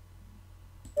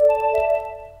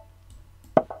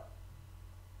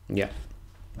 Yeah,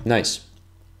 nice.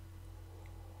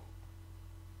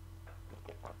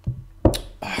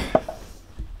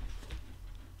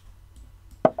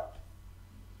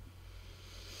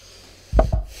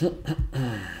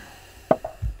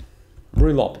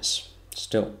 Ruy Lopez,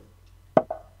 still.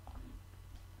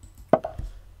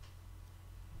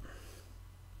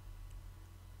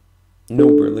 No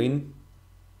Berlin.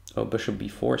 Oh, bishop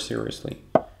b4, seriously?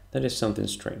 That is something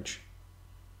strange.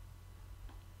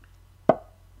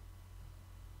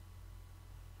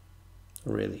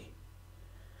 Really?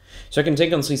 So I can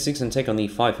take on c6 and take on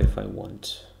e5 if I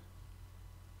want.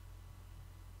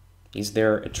 Is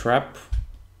there a trap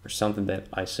or something that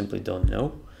I simply don't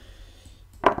know?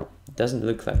 It doesn't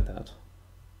look like that.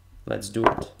 Let's do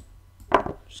it.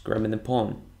 Just grabbing the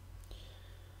pawn.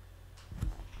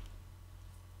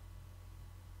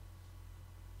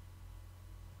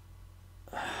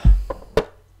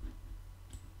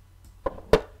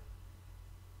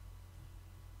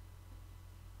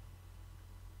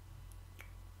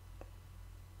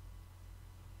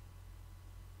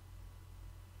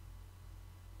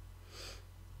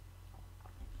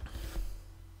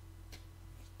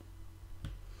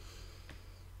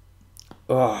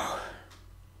 Oh,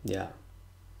 yeah.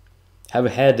 Have a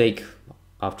headache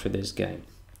after this game.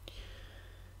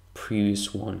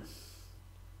 Previous one.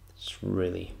 It's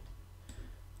really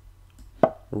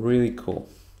cool.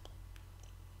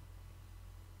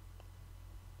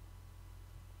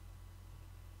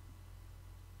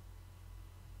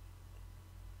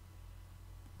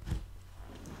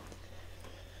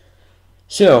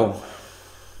 So,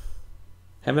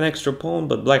 have an extra pawn,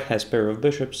 but black has pair of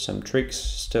bishops, some tricks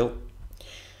still.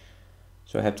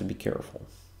 So I have to be careful.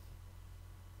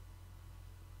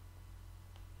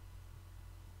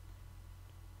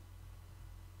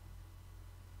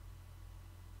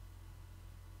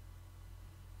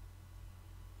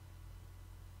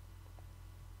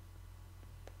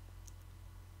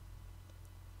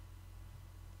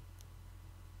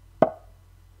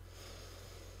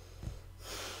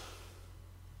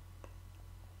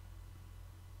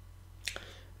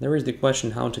 There is the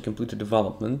question how to complete the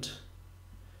development.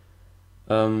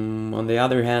 On the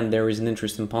other hand, there is an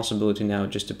interesting possibility now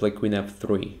just to play queen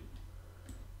f3,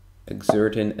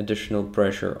 exerting additional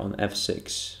pressure on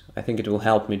f6. I think it will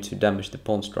help me to damage the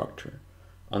pawn structure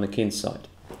on the king side.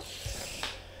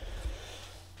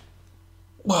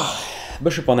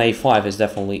 Bishop on a5 is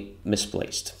definitely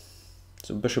misplaced.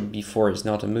 So bishop b4 is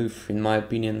not a move, in my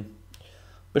opinion.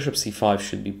 Bishop c5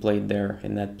 should be played there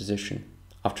in that position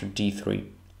after d3.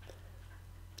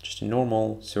 Just a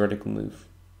normal theoretical move.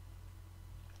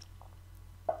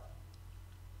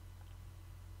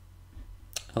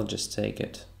 I'll just take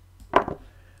it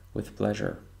with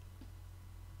pleasure.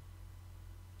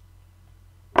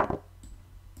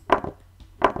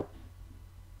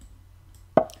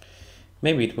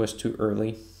 Maybe it was too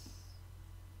early.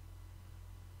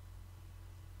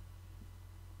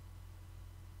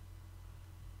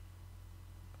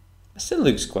 It still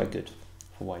looks quite good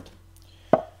for white.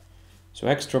 So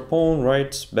extra pawn,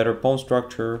 right? Better pawn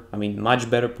structure. I mean, much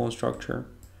better pawn structure.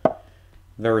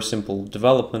 Very simple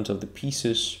development of the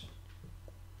pieces.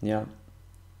 Yeah.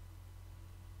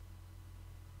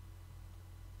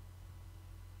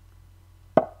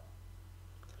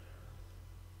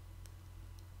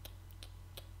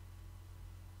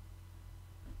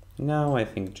 Now I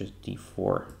think just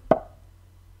d4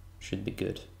 should be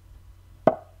good.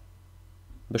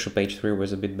 Bishop h3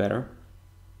 was a bit better.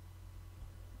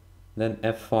 Then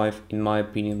f5 in my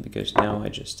opinion, because now I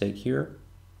just take here.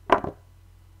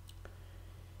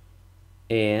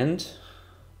 And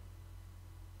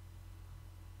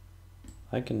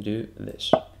I can do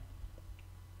this.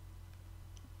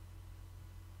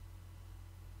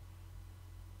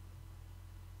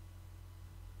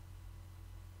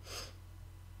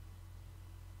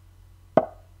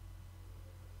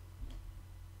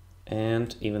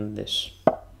 And even this.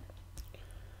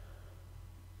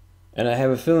 And I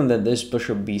have a feeling that this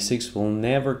bishop b6 will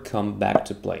never come back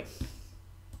to play.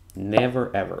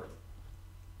 Never ever.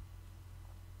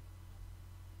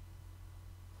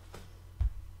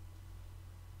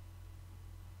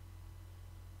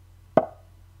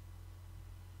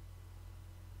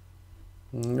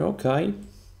 Okay.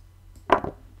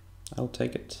 I'll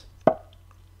take it.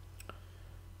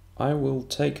 I will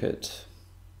take it.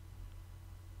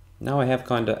 Now I have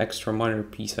kind of extra minor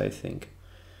piece, I think.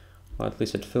 Well, at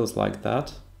least it feels like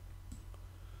that.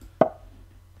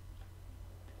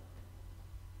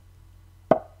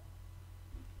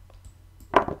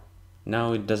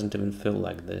 Now it doesn't even feel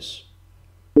like this.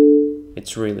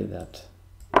 It's really that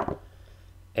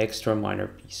extra minor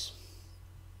piece.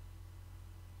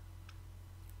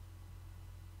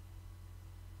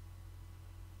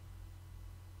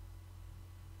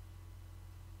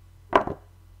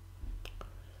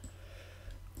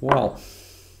 Well,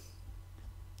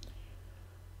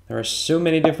 there are so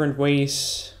many different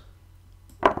ways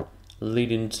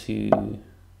leading to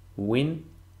win.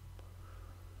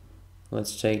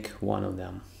 Let's take one of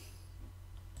them.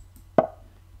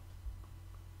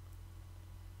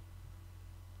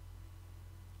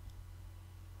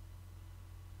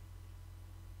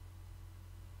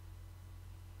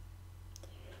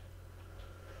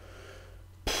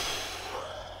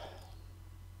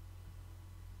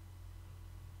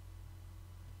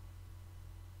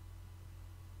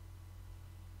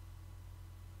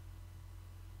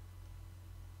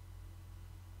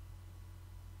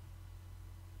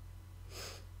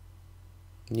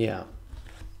 Yeah.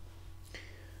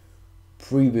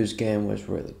 Previous game was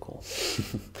really cool.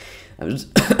 I'm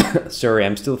just sorry,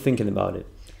 I'm still thinking about it.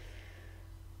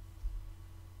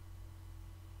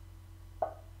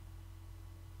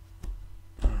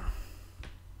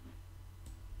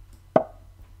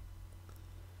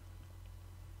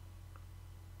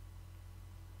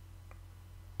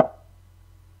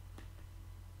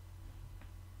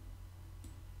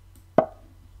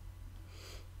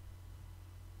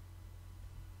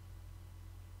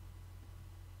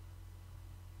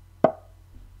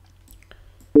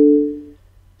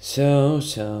 So.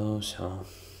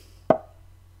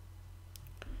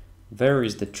 Where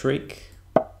is the trick?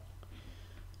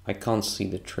 I can't see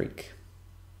the trick.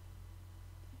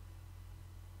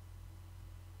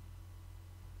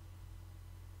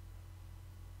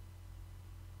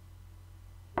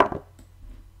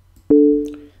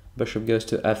 Bishop goes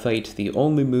to f8, the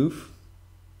only move.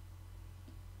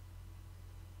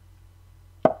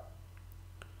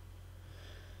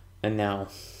 And now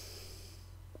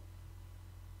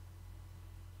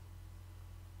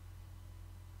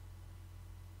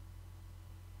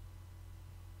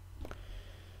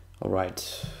all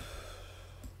right,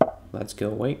 let's go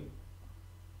away.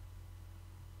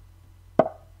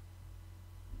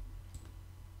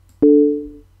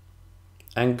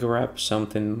 And grab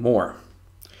something more.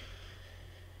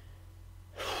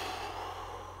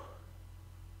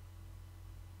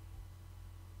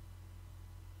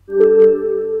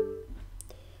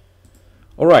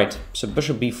 All right, so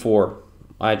bishop b4.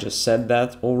 I just said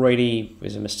that already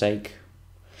is a mistake.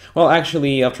 Well,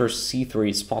 actually, after c3,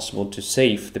 it's possible to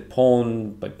save the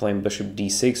pawn by playing bishop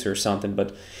d6 or something,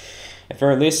 but at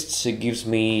very least, it gives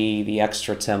me the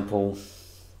extra tempo,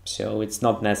 so it's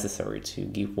not necessary to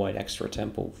give white extra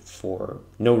tempo for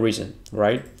no reason,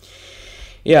 right?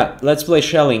 Yeah, let's play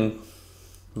shelling.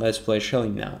 Let's play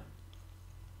shelling now.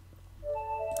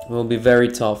 It will be very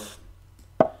tough.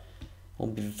 It will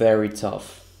be very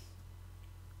tough.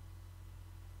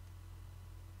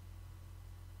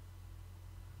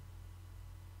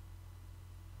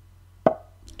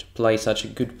 To play such a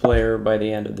good player by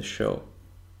the end of the show.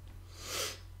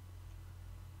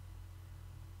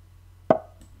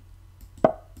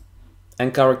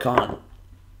 And Karakan.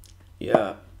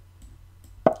 Yeah.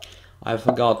 I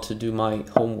forgot to do my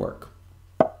homework.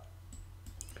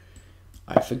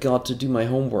 I forgot to do my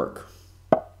homework.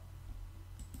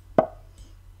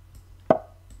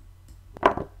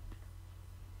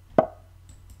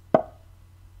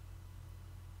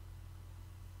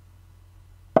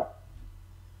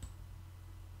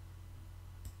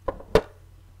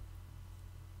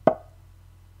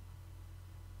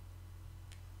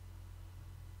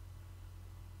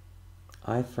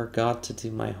 I forgot to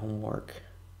do my homework.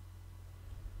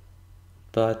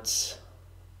 But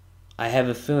I have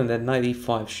a feeling that knight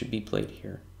e5 should be played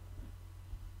here.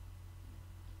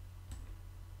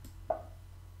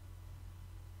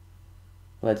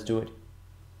 Let's do it.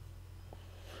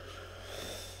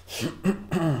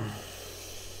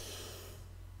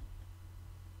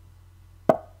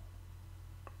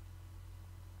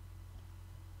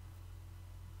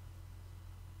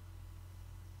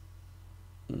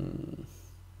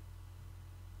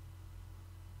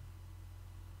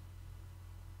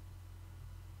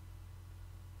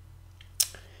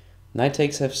 Knight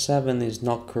takes f7 is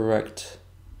not correct,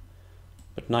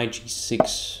 but knight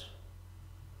g6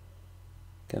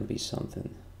 can be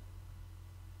something.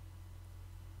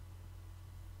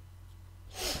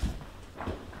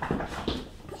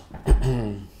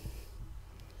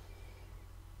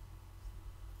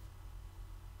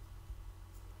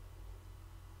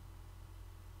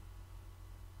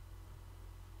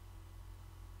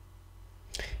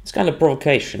 It's kind of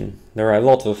provocation. There are a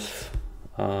lot of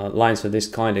lines of this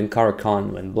kind in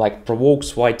Karakan when black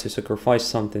provokes white to sacrifice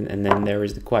something, and then there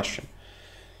is the question: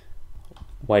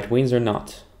 white wins or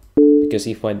not? Because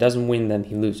if white doesn't win, then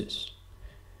he loses,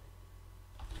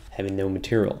 having no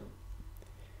material.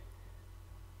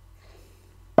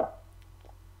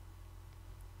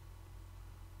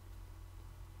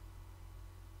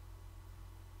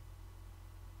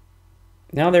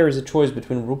 Now there is a choice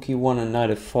between rook e1 and knight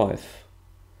f5.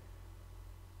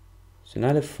 So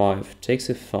knight f5 takes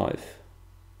f5,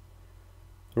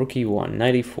 rook e1,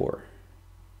 knight e4.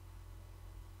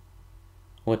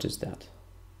 What is that?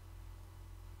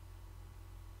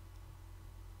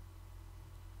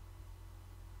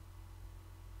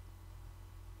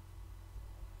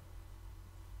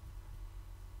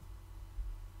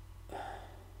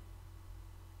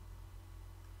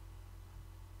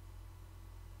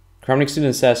 Kramnik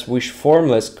student says, wish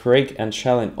Formless, Craig and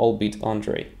Shallon all beat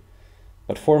Andrey.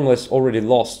 But Formless already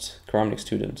lost, Kramnik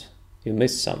student. You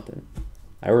missed something.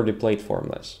 I already played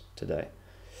Formless today.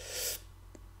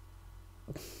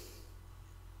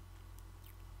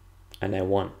 And I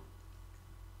won.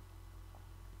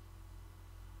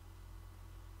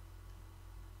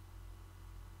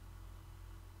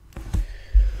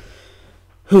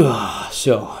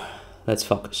 So, let's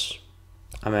focus.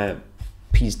 I'm a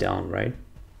piece down, right?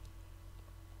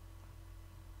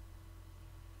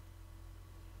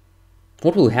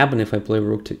 What will happen if I play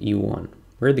rook to e1?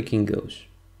 Where the king goes?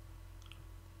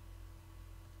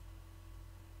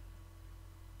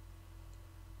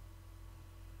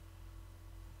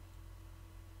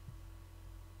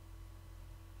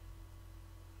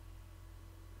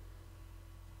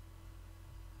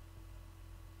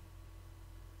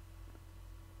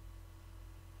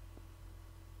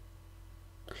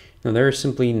 Now there is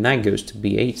simply knight goes to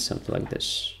b8, something like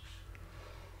this.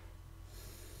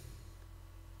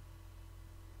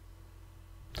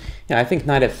 Yeah, I think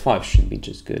knight f5 should be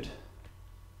just good.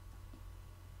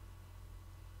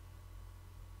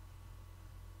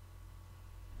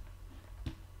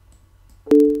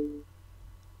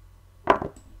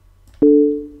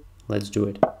 Let's do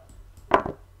it.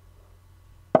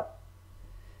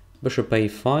 Bishop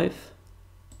a5.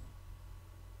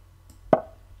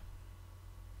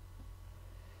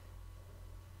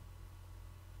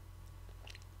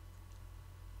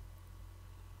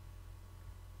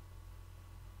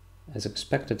 As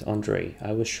expected, Andrey,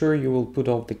 I was sure you will put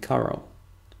off the Caro.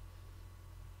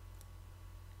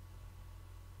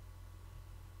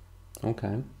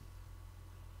 Okay.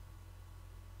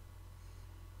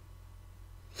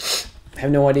 I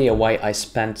have no idea why I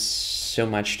spent so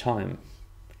much time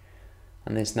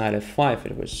on this knight f5.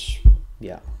 It was,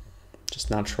 yeah,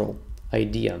 just natural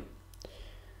idea.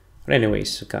 But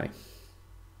anyways, okay.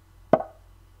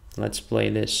 Let's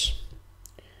play this.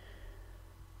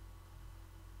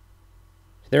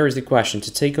 There is the question,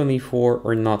 to take on e4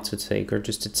 or not to take, or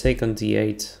just to take on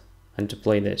d8 and to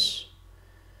play this.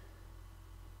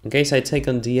 In case I take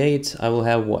on d8, I will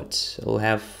have what? I will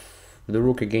have the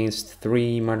rook against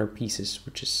 3 minor pieces,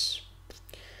 which is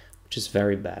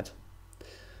very bad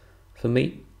for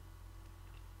me.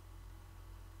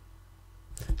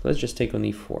 So let's just take on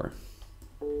e4.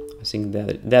 I think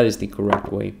that is the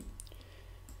correct way.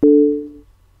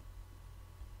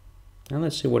 Now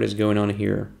let's see what is going on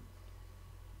here.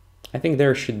 I think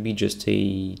there should be just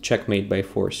a checkmate by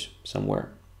force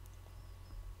somewhere.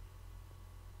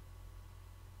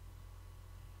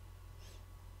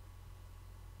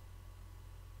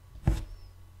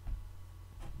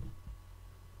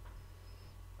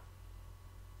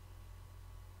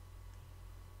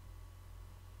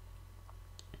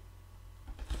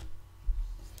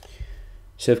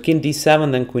 So if king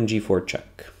d7, then queen g4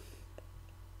 check,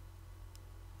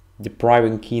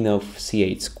 depriving king of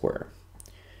c8 square.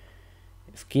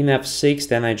 If king f6,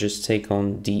 then I just take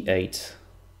on d8,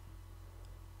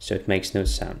 so it makes no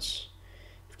sense.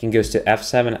 If king goes to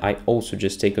f7, I also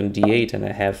just take on d8, and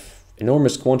I have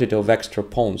enormous quantity of extra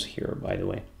pawns here, by the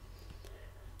way.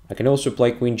 I can also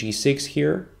play queen g6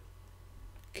 here,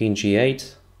 king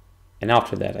g8, and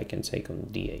after that I can take on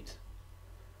d8.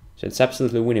 So it's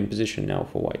absolutely winning position now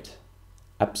for white.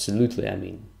 Absolutely, I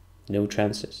mean, no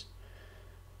chances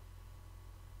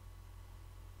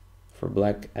for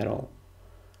black at all.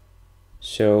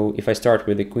 So if I start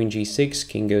with the queen g6,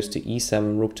 king goes to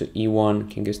e7, rook to e1,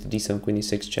 king goes to d7, queen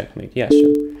e6, checkmate. Yeah,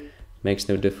 so makes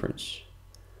no difference.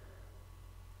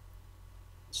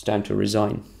 It's time to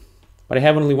resign. But I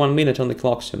have only 1 minute on the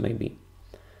clock, so maybe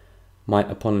my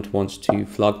opponent wants to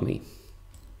flog me.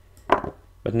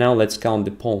 But now let's count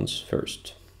the pawns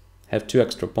first. Have 2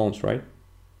 extra pawns, right?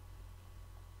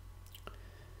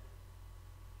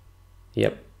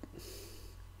 Yep.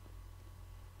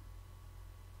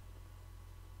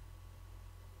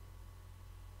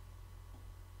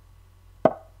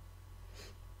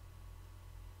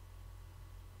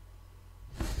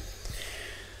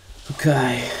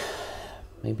 Okay.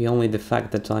 Maybe only the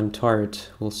fact that I'm tired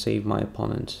will save my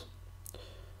opponent.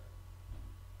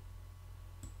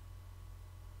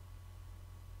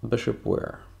 Bishop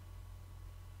where?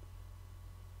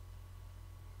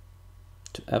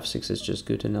 To f6 is just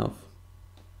good enough.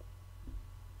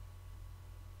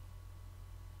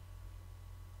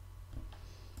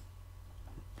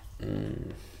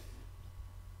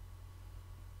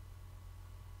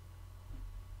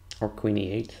 Or queen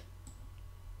e8.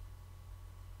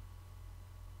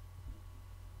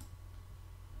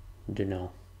 Don't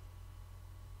know.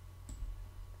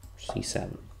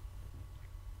 c7.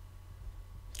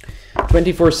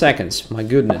 24 seconds, my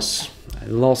goodness, I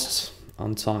lost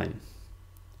on time.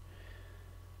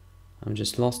 I'm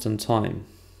just lost on time.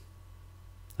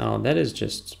 Oh, that is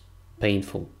just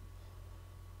painful.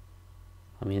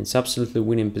 I mean, it's absolutely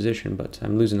winning position, but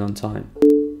I'm losing on time.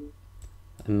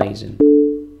 Amazing.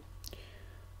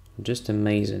 Just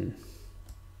amazing.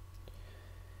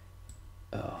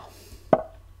 Oh.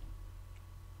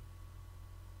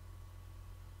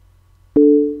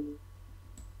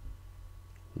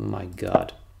 My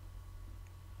God.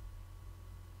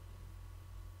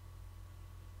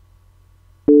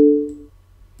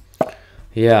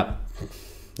 Yeah,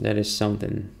 that is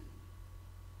something.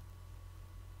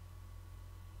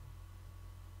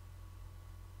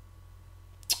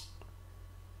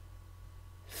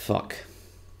 Fuck.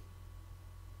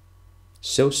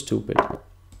 So stupid.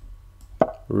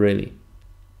 Really.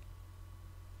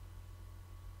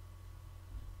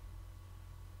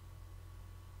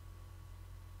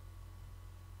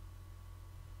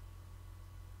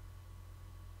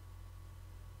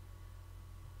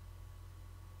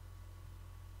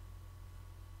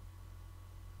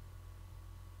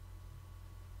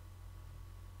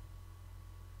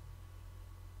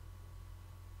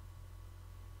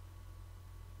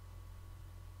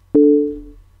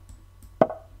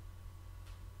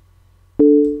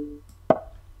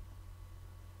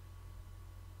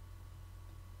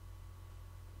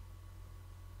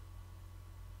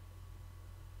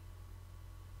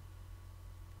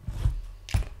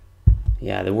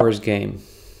 Yeah, the worst game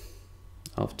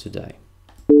of today.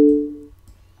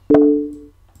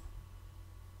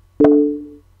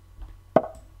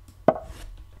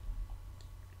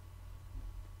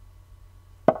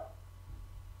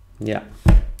 Yeah.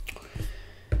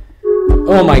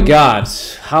 Oh my god,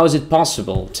 how is it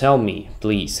possible? Tell me,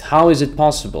 please. How is it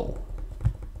possible?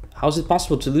 How is it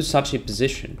possible to lose such a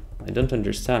position? I don't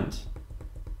understand.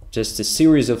 Just a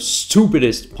series of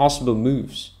stupidest possible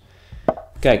moves.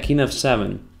 Okay, king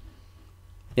f7.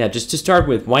 Yeah, just to start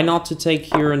with, why not to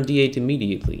take here on d8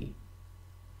 immediately?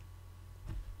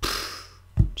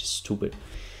 Just stupid.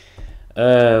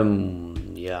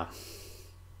 Yeah.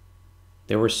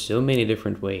 There were so many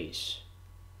different ways.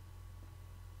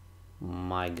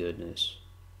 My goodness.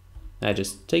 I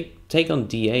just take on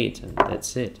d8 and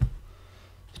that's it.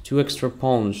 2 extra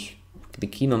pawns. The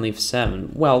king on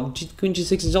f7. Well, queen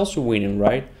g6 is also winning,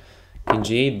 right? King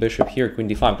g8, bishop here, queen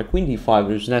d5. But queen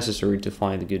d5 is necessary to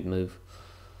find a good move.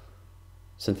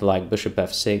 Something like bishop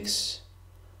f6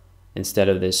 instead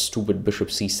of this stupid bishop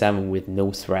c7 with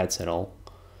no threats at all.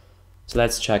 So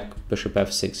let's check bishop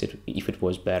f6 if it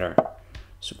was better.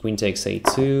 So queen takes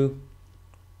a2.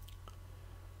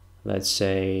 Let's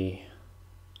say...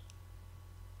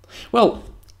 Well,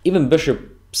 even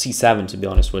bishop c7, to be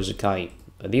honest, was okay.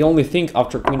 The only thing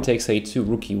after queen takes a2,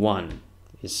 rook e1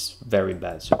 is very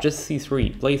bad. So just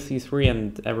c3, play c3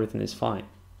 and everything is fine.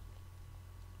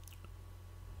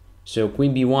 So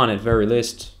queen b1 at very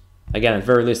least. Again, at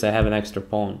very least I have an extra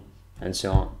pawn and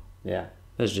so on. Yeah,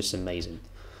 that's just amazing.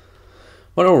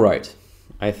 But alright,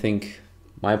 I think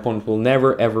my opponent will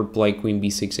never ever play queen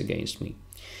b6 against me.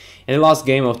 And the last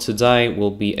game of today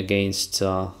will be against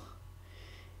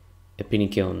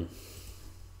Epinikion.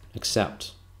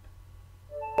 Except...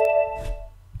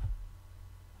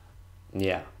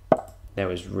 Yeah, that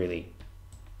was really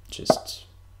just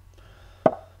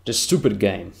stupid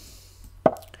game.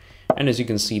 And as you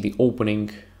can see, the opening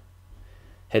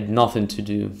had nothing to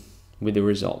do with the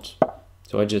result.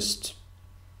 So I just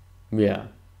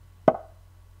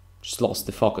lost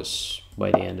the focus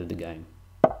by the end of the game.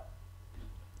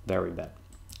 Very bad.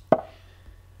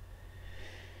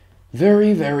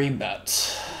 Very, very bad.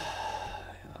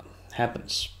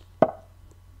 Happens.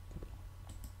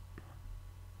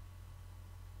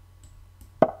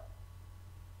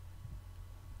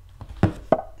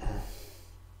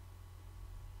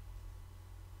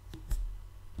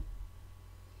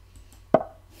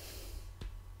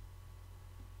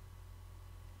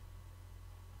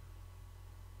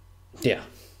 Yeah,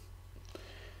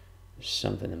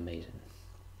 something amazing.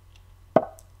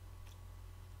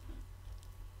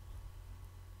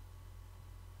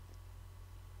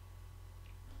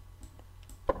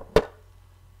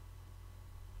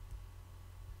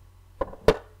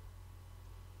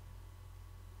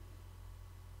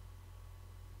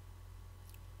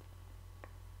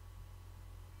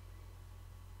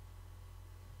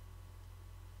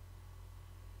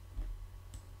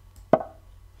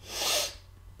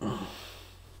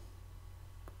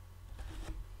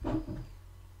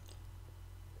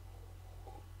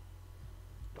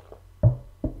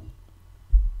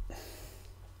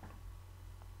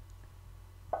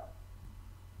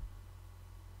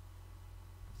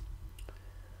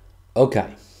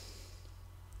 Okay,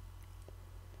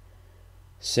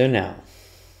 so now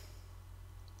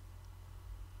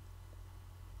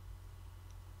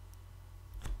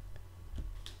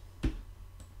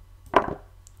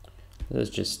let's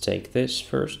just take this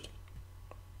first.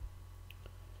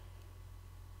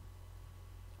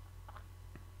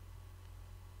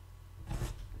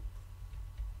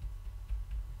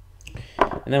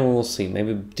 And then we will see,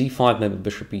 maybe d5, maybe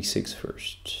bishop e6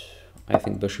 first. I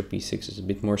think bishop e6 is a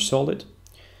bit more solid.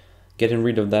 Getting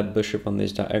rid of that bishop on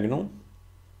this diagonal.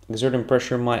 Exerting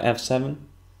pressure on my f7.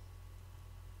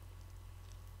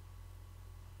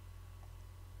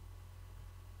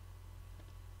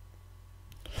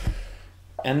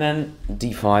 And then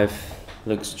d5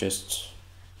 looks just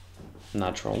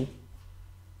natural.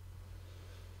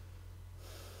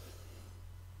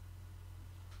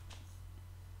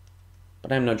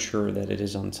 But I'm not sure that it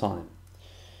is on time.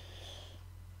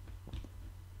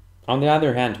 On the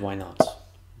other hand, why not?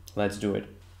 Let's do it.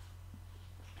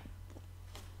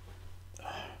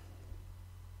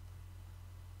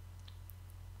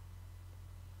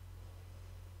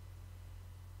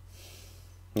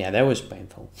 Yeah, that was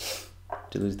painful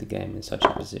to lose the game in such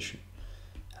a position.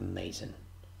 Amazing.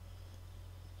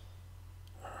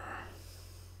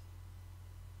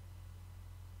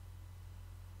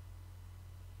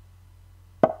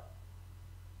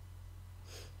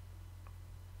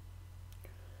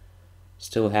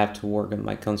 Still have to work on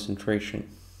my concentration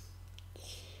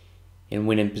in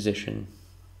winning position.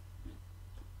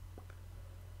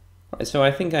 Right, so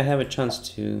I think I have a chance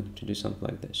to do something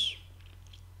like this.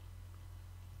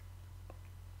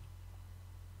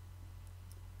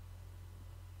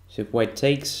 So if white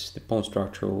takes, the pawn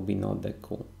structure will be not that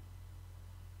cool.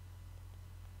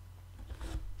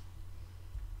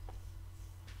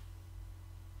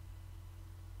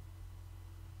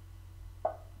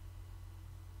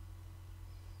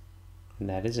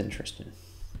 That is interesting.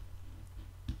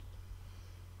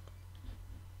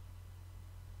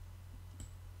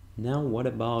 Now what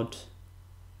about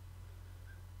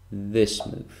this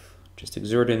move? Just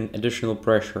exerting additional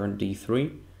pressure on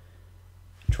d3,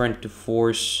 trying to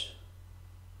force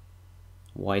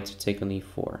white to take on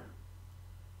e4.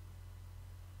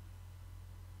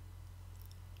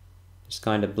 It's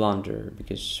kind of blunder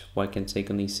because white can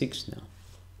take on e6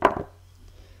 now.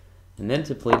 And then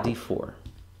to play d4.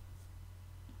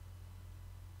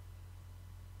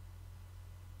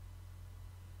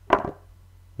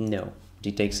 No,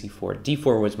 d takes e4.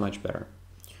 d4 was much better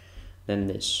than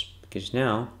this, because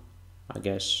now I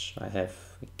guess I have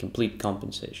a complete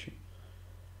compensation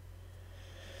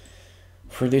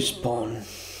for this pawn.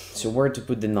 So where to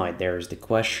put the knight, there is the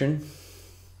question.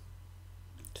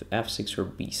 To f6 or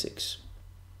b6.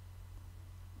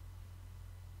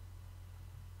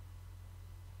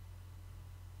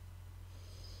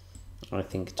 I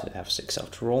think to f6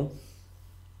 after all.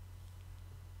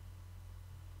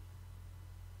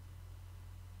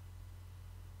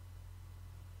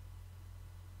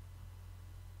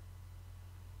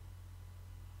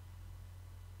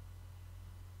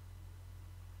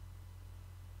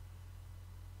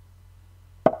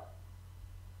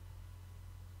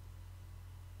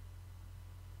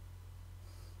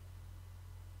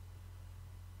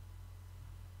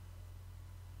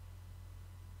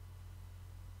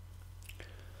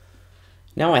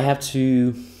 Now I have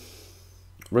to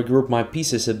regroup my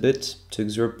pieces a bit to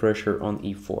exert pressure on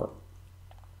e4.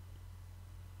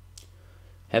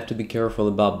 Have to be careful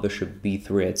about bishop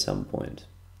b3 at some point.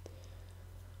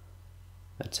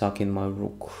 Attacking my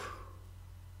rook.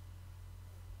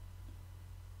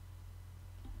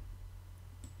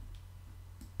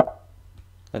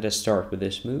 Let us start with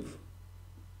this move.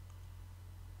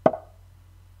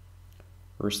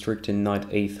 Restricting knight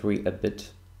a3 a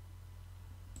bit.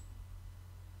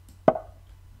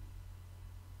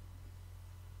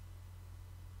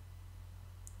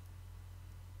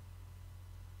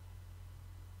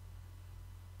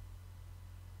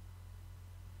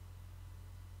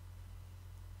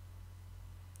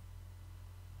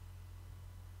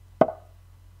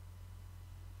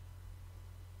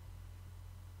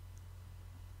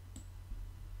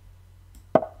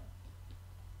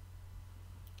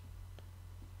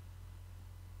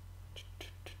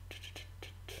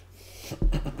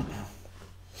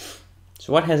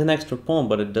 So white has an extra pawn,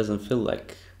 but it doesn't feel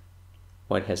like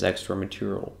white has extra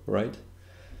material, right?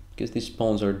 Because these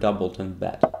pawns are doubled and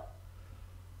bad.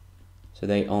 So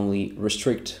they only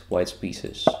restrict white's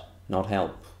pieces, not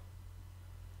help.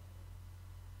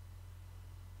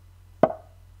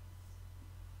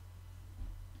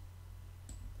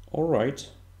 Alright.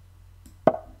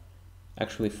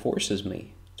 Actually forces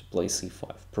me to play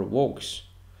c5, provokes.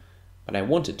 But I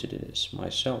wanted to do this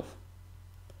myself.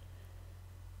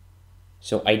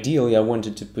 So ideally I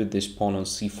wanted to put this pawn on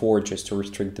c4 just to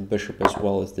restrict the bishop as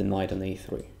well as the knight on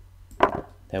a3.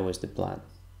 That was the plan.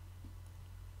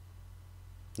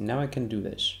 Now I can do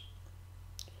this.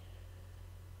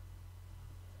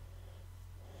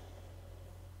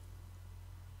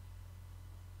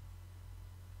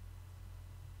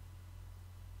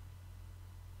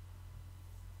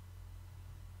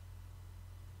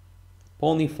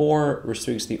 Pawn e4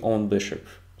 restricts the own bishop,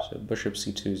 so bishop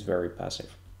c2 is very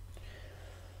passive.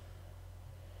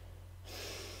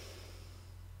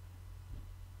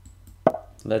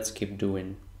 Let's keep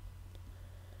doing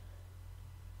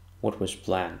what was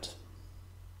planned.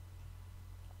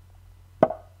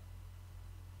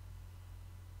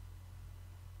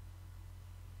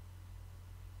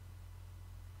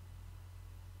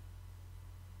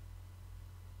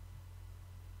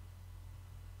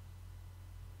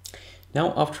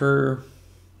 Now after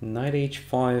knight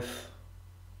h5,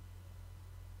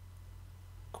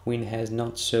 queen has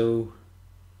not so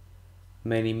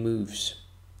many moves.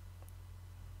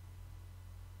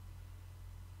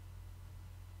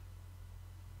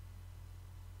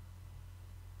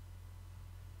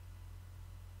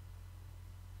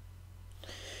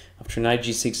 After knight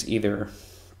g6 either.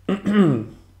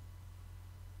 On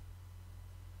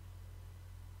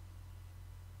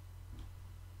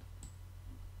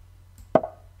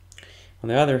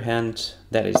the other hand,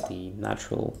 that is the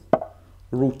natural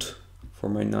route for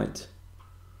my knight.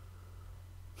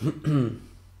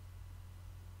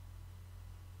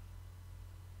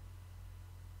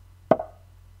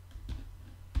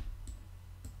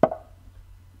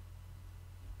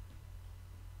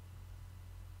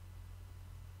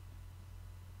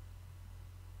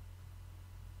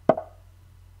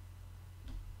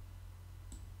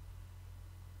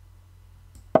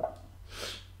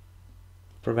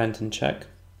 Prevent and check.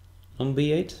 on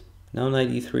b8. Now knight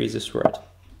e3 is a threat.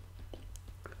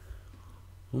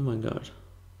 Oh my god.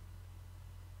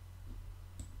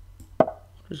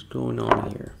 What is going on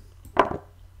here?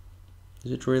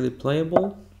 Is it really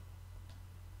playable?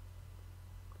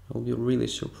 I'll be really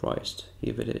surprised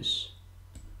if it is.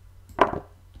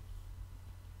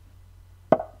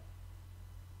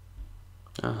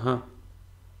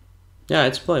 Yeah,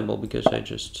 it's playable because I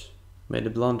just made a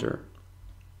blunder.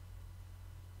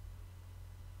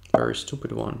 Very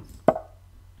stupid one.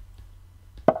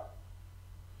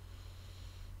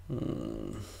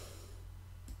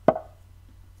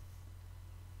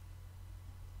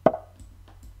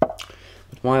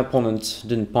 But my opponent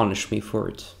didn't punish me for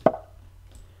it. I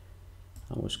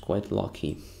was quite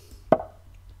lucky.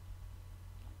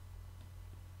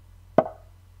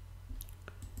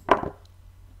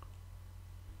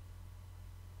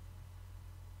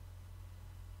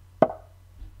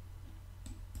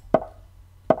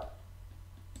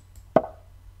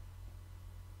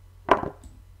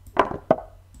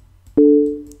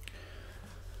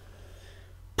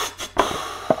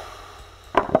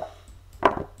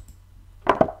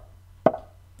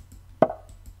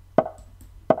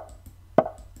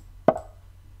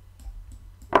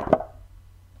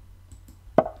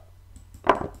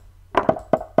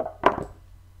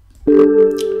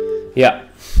 Yeah,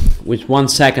 with 1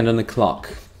 second on the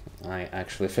clock, I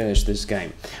actually finished this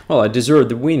game. Well, I deserved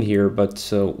the win here, but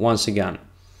once again,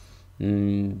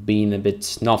 being a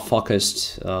bit not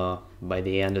focused by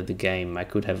the end of the game, I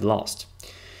could have lost.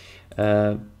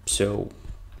 So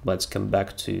let's come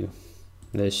back to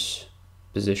this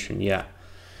position. Yeah,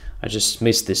 I just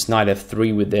missed this knight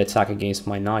f3 with the attack against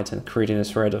my knight and creating a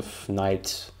threat of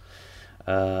knight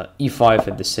e5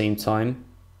 at the same time.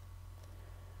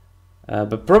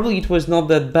 But probably it was not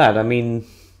that bad. I mean,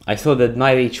 I thought that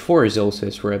knight h4 is also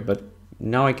a threat, but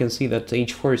now I can see that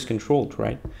h4 is controlled,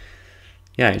 right?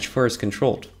 Yeah, h4 is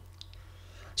controlled.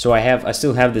 So I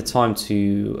still have the time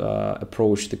to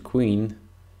approach the queen,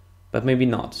 but maybe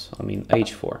not. I mean,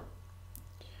 h4.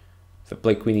 If I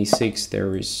play queen e6,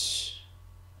 there is...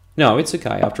 No, it's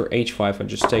okay. After h5, I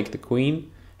just take the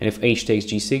queen, and if h takes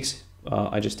g6,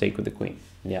 I just take with the queen.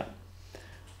 Yeah,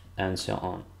 and so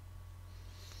on.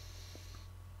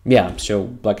 Yeah, so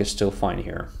black is still fine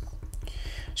here.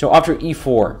 So after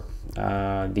e4,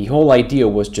 the whole idea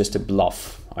was just a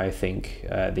bluff, I think.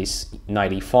 This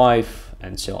knight e5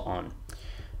 and so on.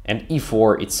 And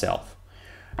e4 itself.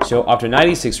 So after knight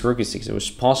e6, rook e6, it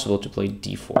was possible to play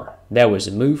d4. That was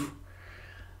a move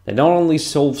that not only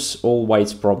solves all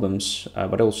white's problems,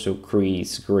 but also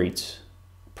creates great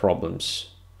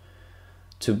problems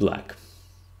to black.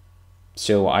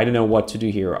 So I don't know what to do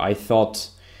here. I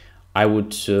thought I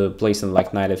would play something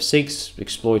like knight f6,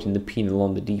 exploiting the pin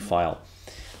along the d file,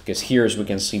 because here, as we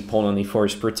can see, pawn on e4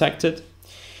 is protected.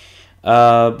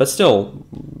 But still,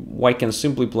 white can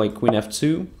simply play queen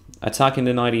f2, attacking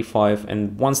the knight e5,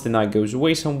 and once the knight goes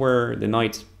away somewhere, the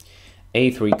knight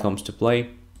a3 comes to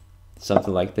play,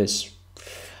 something like this.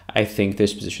 I think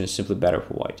this position is simply better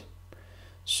for white.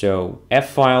 So f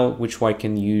file, which white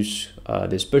can use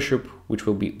this bishop, which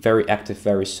will be very active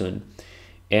very soon,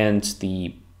 and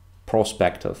the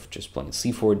prospect of just playing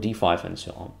c4, d5, and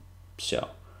so on. So,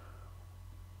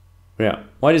 yeah,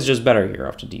 white is just better here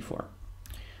after d4,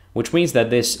 which means that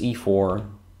this e4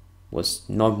 was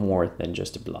not more than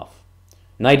just a bluff.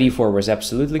 Knight e4 was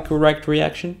absolutely correct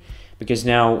reaction, because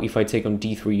now if I take on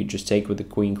d3, you just take with the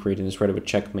queen, creating a threat of a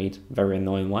checkmate, very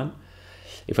annoying one.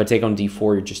 If I take on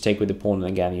d4, you just take with the pawn,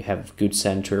 and again, you have good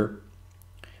center.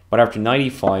 But after knight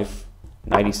e5,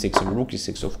 knight e6, and rook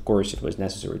e6, of course, it was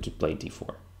necessary to play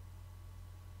d4.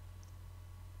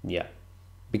 Yeah,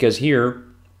 because here,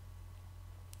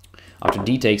 after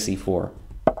d takes e4,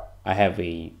 I have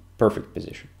a perfect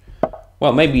position.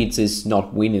 Well, maybe it is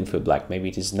not winning for black, maybe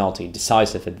it is not a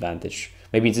decisive advantage,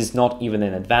 maybe it is not even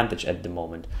an advantage at the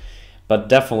moment, but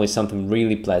definitely something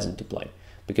really pleasant to play,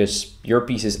 because your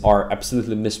pieces are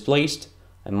absolutely misplaced,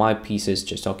 and my pieces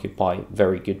just occupy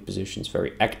very good positions,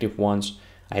 very active ones.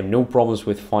 I have no problems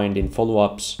with finding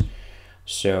follow-ups,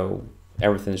 so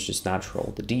everything is just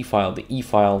natural. The d file, the e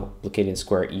file, blockading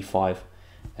square e5,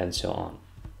 and so on.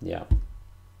 Yeah.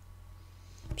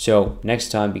 So next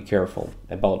time, be careful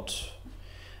about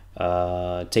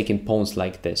taking pawns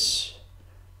like this,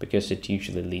 because it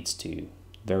usually leads to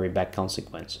very bad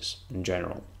consequences in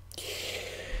general.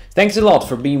 Thanks a lot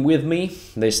for being with me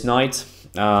this night.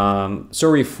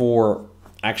 Sorry for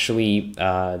actually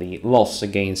the loss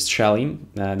against Shelly.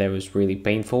 That was really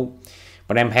painful.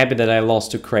 But I'm happy that I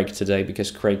lost to Craig today,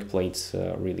 because Craig played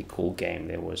a really cool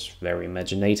game. It was very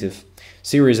imaginative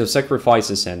series of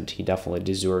sacrifices, and he definitely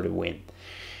deserved a win.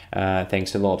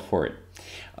 Thanks a lot for it.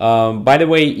 By the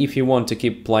way, if you want to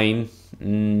keep playing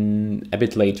a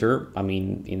bit later, I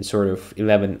mean in sort of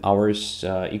 11 hours,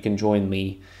 you can join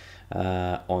me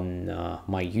on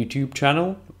my YouTube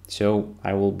channel. So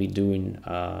I will be doing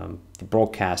the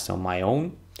broadcast on my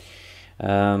own,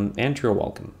 and you're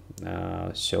welcome.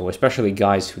 So especially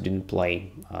guys who didn't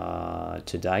play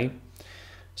tonight,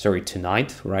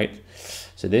 right?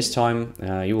 So this time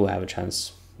you will have a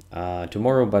chance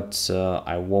tomorrow, but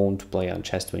I won't play on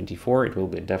Chess24. It will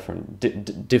be a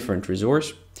different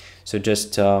resource. So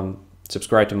just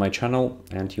subscribe to my channel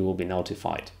and you will be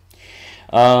notified.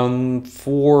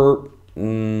 For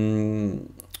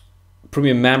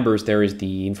premium members, there is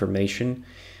the information.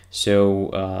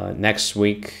 So next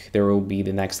week there will be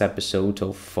the next episode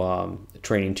of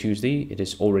Training Tuesday. It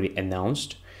is already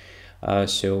announced.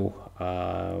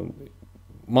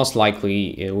 Most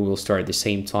likely we will start at the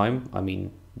same time. I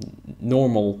mean,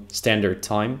 normal standard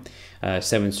time,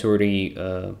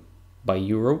 7:30 by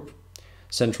Europe,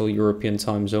 Central European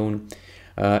time zone,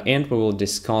 and we will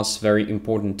discuss very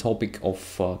important topic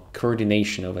of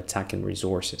coordination of attacking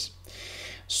resources.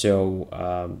 So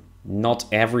not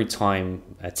every time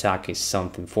attack is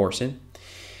something forcing,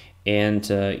 and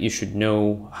you should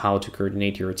know how to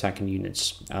coordinate your attacking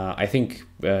units. I think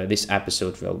this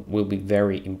episode will be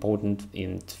very important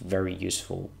and very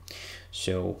useful.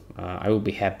 So I will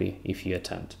be happy if you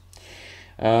attend.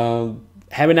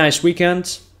 Have a nice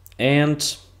weekend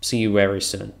and see you very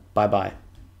soon. Bye bye.